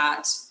do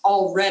that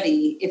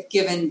already if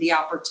given the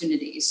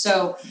opportunity.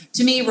 So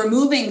to me,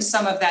 removing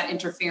some of that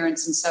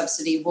interference and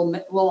subsidy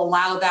will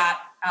allow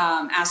that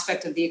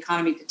aspect of the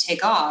economy to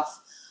take off.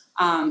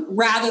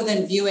 Rather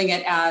than viewing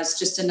it as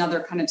just another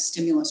kind of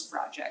stimulus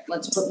project.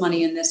 Let's put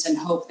money in this and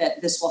hope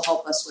that this will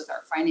help us with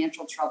our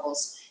financial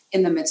troubles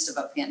in the midst of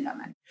a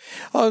pandemic.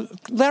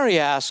 Larry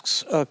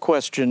asks a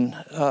question,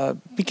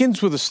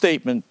 begins with a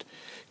statement: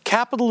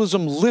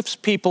 capitalism lifts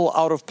people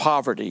out of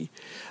poverty.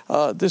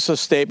 This is a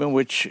statement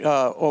which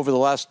over the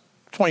last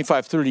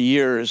 25, 30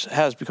 years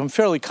has become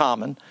fairly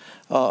common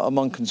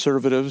among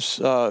conservatives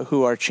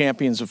who are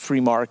champions of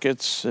free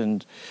markets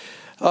and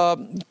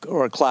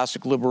or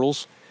classic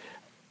liberals.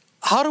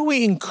 How do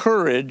we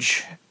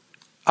encourage,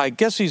 I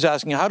guess he's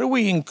asking, how do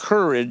we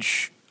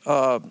encourage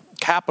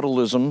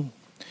capitalism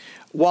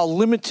while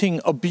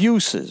limiting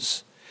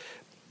abuses?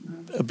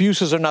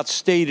 Abuses are not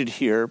stated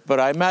here, but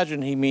I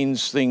imagine he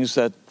means things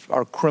that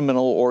are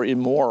criminal or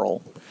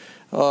immoral.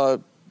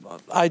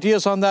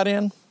 Ideas on that,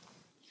 Anne?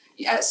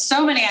 Yeah,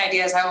 so many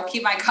ideas. I will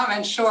keep my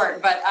comments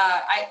short, but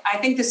I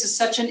think this is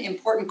such an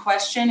important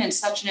question and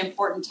such an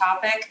important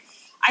topic.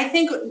 I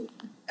think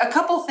a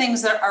couple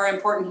things that are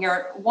important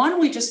here. One,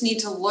 we just need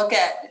to look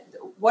at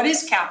what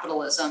is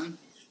capitalism.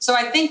 So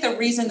I think the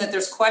reason that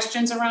there's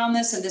questions around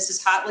this, and this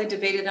is hotly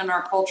debated in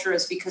our culture,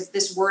 is because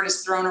this word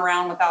is thrown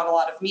around without a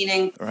lot of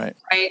meaning. Right.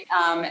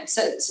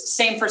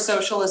 Same for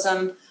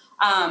socialism.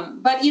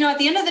 But, at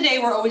the end of the day,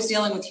 we're always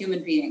dealing with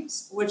human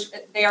beings, which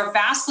they are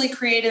vastly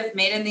creative,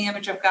 made in the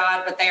image of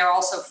God, but they are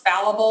also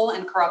fallible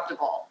and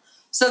corruptible.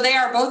 So they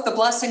are both the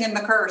blessing and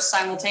the curse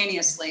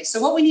simultaneously.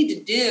 So what we need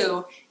to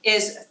do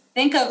is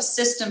think of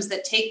systems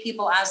that take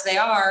people as they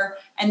are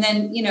and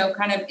then,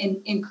 kind of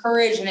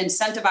encourage and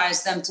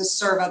incentivize them to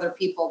serve other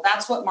people.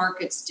 That's what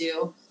markets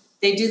do.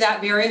 They do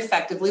that very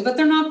effectively, but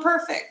they're not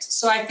perfect.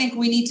 So I think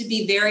we need to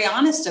be very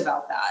honest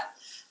about that.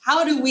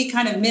 How do we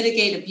kind of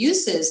mitigate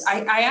abuses?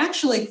 I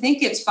actually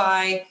think it's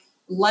by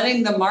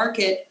letting the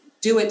market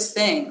do its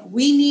thing.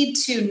 We need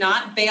to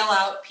not bail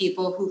out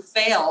people who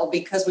fail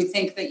because we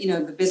think that,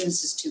 the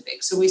business is too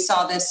big. So we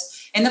saw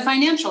this in the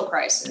financial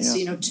crisis,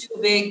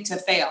 too big to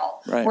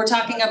fail. Right. We're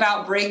talking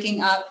about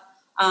breaking up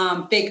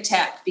big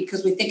tech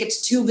because we think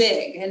it's too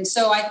big. And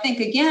so I think,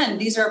 again,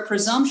 these are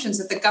presumptions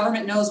that the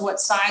government knows what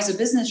size a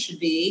business should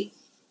be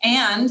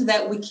and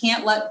that we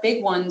can't let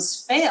big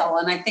ones fail.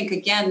 And I think,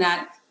 again,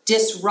 that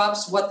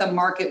disrupts what the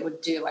market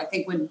would do. I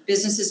think when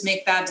businesses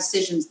make bad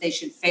decisions, they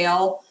should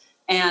fail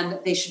and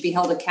they should be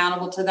held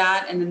accountable to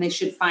that. And then they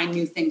should find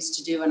new things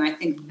to do. And I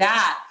think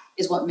that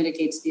is what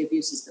mitigates the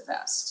abuses the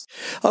best.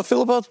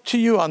 Philippa, to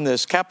you on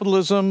this.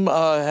 Capitalism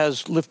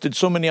has lifted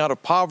so many out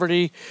of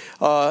poverty.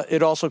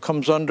 It also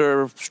comes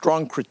under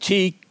strong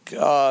critique.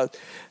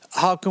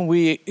 How can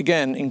we,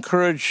 again,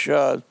 encourage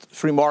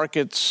free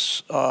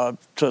markets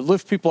to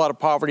lift people out of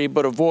poverty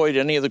but avoid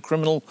any of the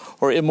criminal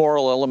or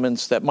immoral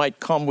elements that might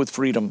come with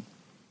freedom?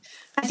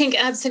 I think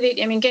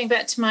absolutely. I mean, going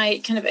back to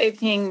my kind of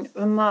opening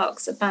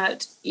remarks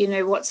about,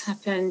 what's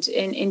happened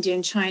in India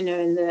and China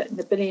and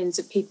the billions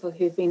of people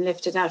who've been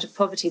lifted out of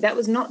poverty, that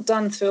was not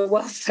done through a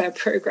welfare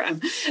program.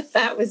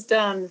 That was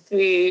done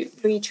through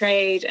free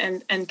trade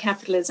and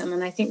capitalism.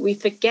 And I think we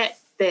forget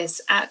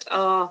this at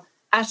our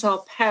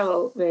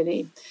peril,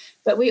 really.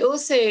 But we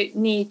also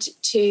need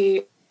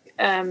to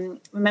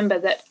remember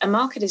that a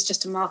market is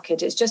just a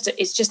market. It's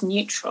just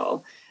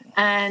neutral.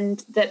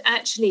 And that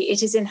actually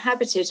it is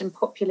inhabited and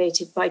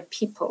populated by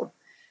people.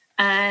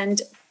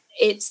 And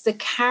it's the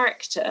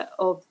character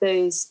of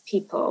those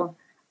people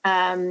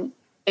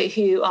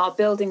who are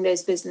building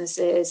those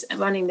businesses and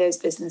running those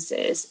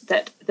businesses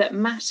that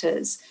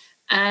matters.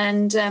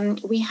 And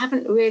we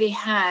haven't really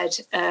had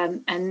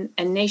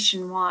a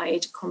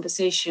nationwide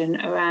conversation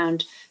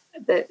around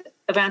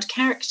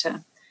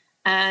character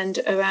and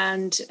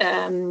around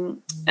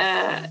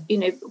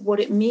what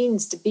it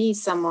means to be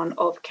someone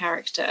of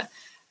character.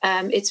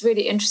 It's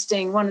really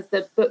interesting. One of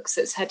the books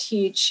that's had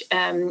huge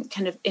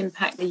kind of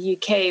impact in the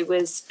UK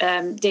was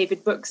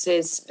David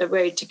Brooks's A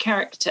Road to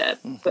Character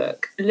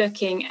book,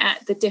 looking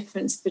at the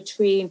difference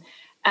between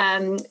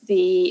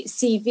the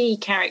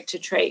CV character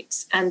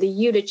traits and the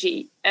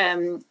eulogy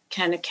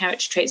kind of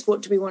character traits.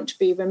 What do we want to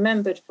be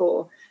remembered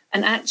for?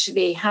 And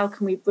actually, how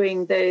can we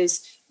bring those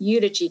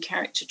eulogy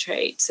character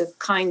traits of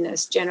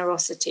kindness,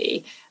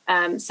 generosity,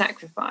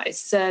 sacrifice,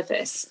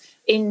 service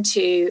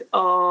into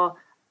our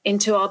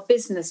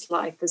business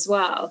life as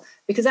well?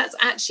 Because that's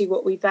actually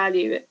what we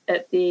value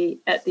at the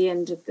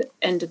end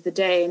of the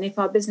day. And if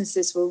our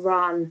businesses were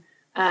run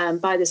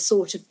by the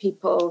sort of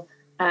people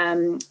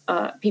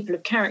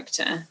of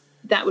character,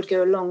 that would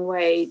go a long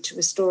way to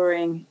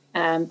restoring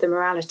the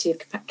morality of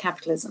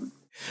capitalism.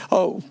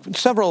 Oh,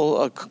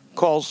 several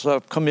calls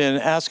come in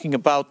asking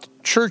about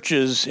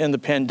churches in the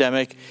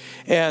pandemic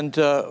and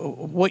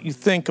what you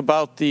think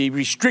about the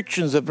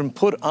restrictions that have been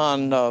put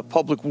on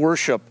public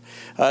worship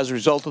as a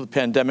result of the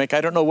pandemic.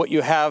 I don't know what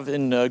you have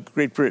in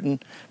Great Britain,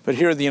 but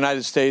here in the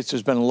United States,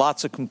 there's been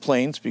lots of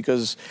complaints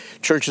because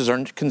churches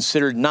are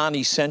considered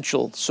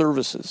non-essential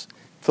services.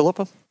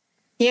 Philippa?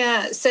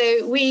 Yeah,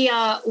 so we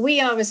are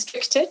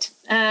restricted.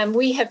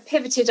 We have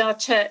pivoted our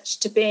church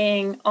to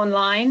being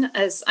online,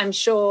 as I'm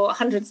sure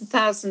hundreds of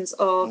thousands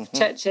of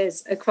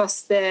churches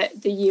across the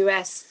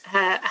US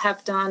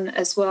have done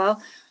as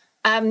well.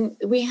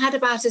 We had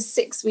about a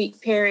 6-week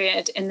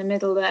period in the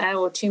middle there,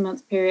 or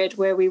 2-month period,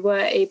 where we were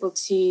able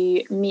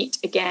to meet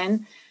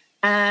again,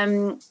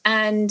 but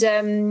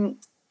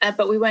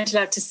we weren't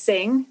allowed to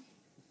sing.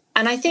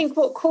 And I think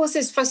what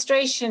causes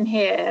frustration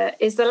here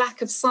is the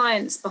lack of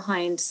science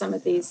behind some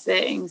of these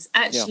things.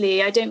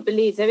 Actually, I don't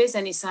believe there is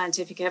any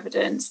scientific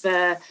evidence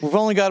for... We've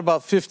only got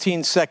about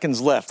 15 seconds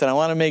left, and I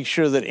want to make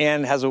sure that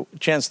Anne has a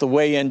chance to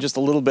weigh in just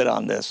a little bit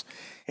on this.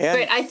 Anne,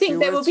 but I think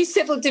there will be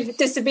civil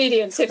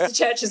disobedience if the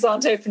churches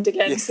aren't opened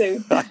again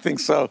soon. I think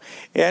so.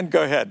 Anne,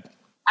 go ahead.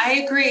 I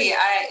agree.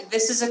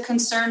 This is a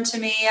concern to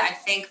me. I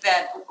think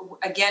that,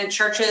 again,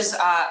 churches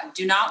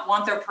do not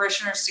want their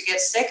parishioners to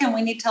get sick, and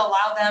we need to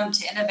allow them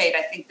to innovate.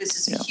 I think this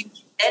is a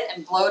huge hit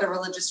and blow to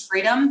religious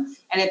freedom,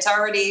 and it's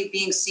already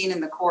being seen in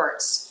the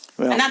courts.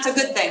 Well, and that's a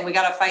good thing. We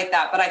got to fight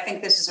that. But I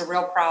think this is a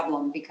real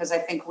problem because I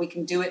think we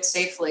can do it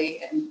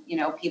safely, and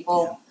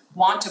people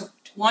want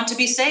to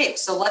be safe.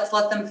 So let's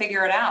let them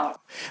figure it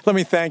out. Let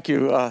me thank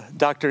you,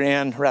 Dr.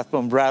 Anne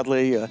Rathbone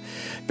Bradley,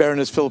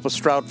 Baroness Philippa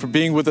Stroud, for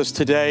being with us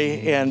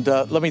today. And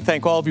let me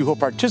thank all of you who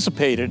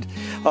participated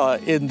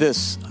in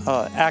this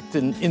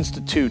Acton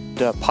Institute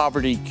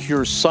Poverty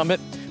Cure Summit,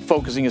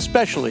 focusing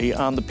especially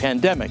on the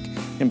pandemic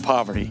in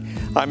poverty.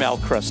 I'm Al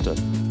Cresta.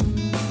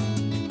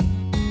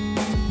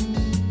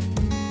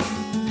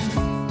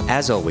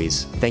 As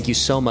always, thank you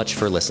so much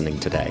for listening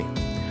today.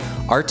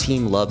 Our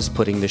team loves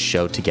putting this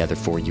show together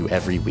for you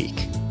every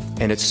week,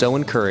 and it's so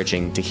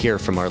encouraging to hear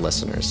from our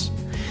listeners.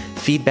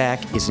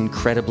 Feedback is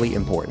incredibly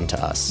important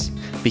to us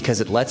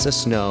because it lets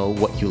us know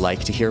what you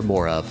like to hear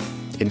more of,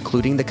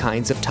 including the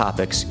kinds of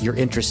topics you're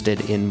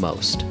interested in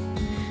most.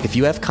 If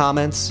you have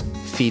comments,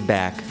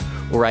 feedback,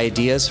 or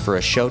ideas for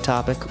a show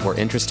topic or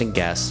interesting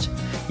guest,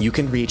 you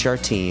can reach our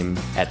team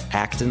at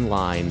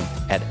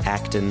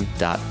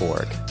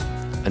actonline@acton.org.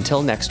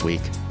 Until next week,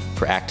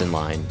 for Acton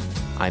Line,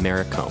 I'm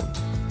Eric Cohn.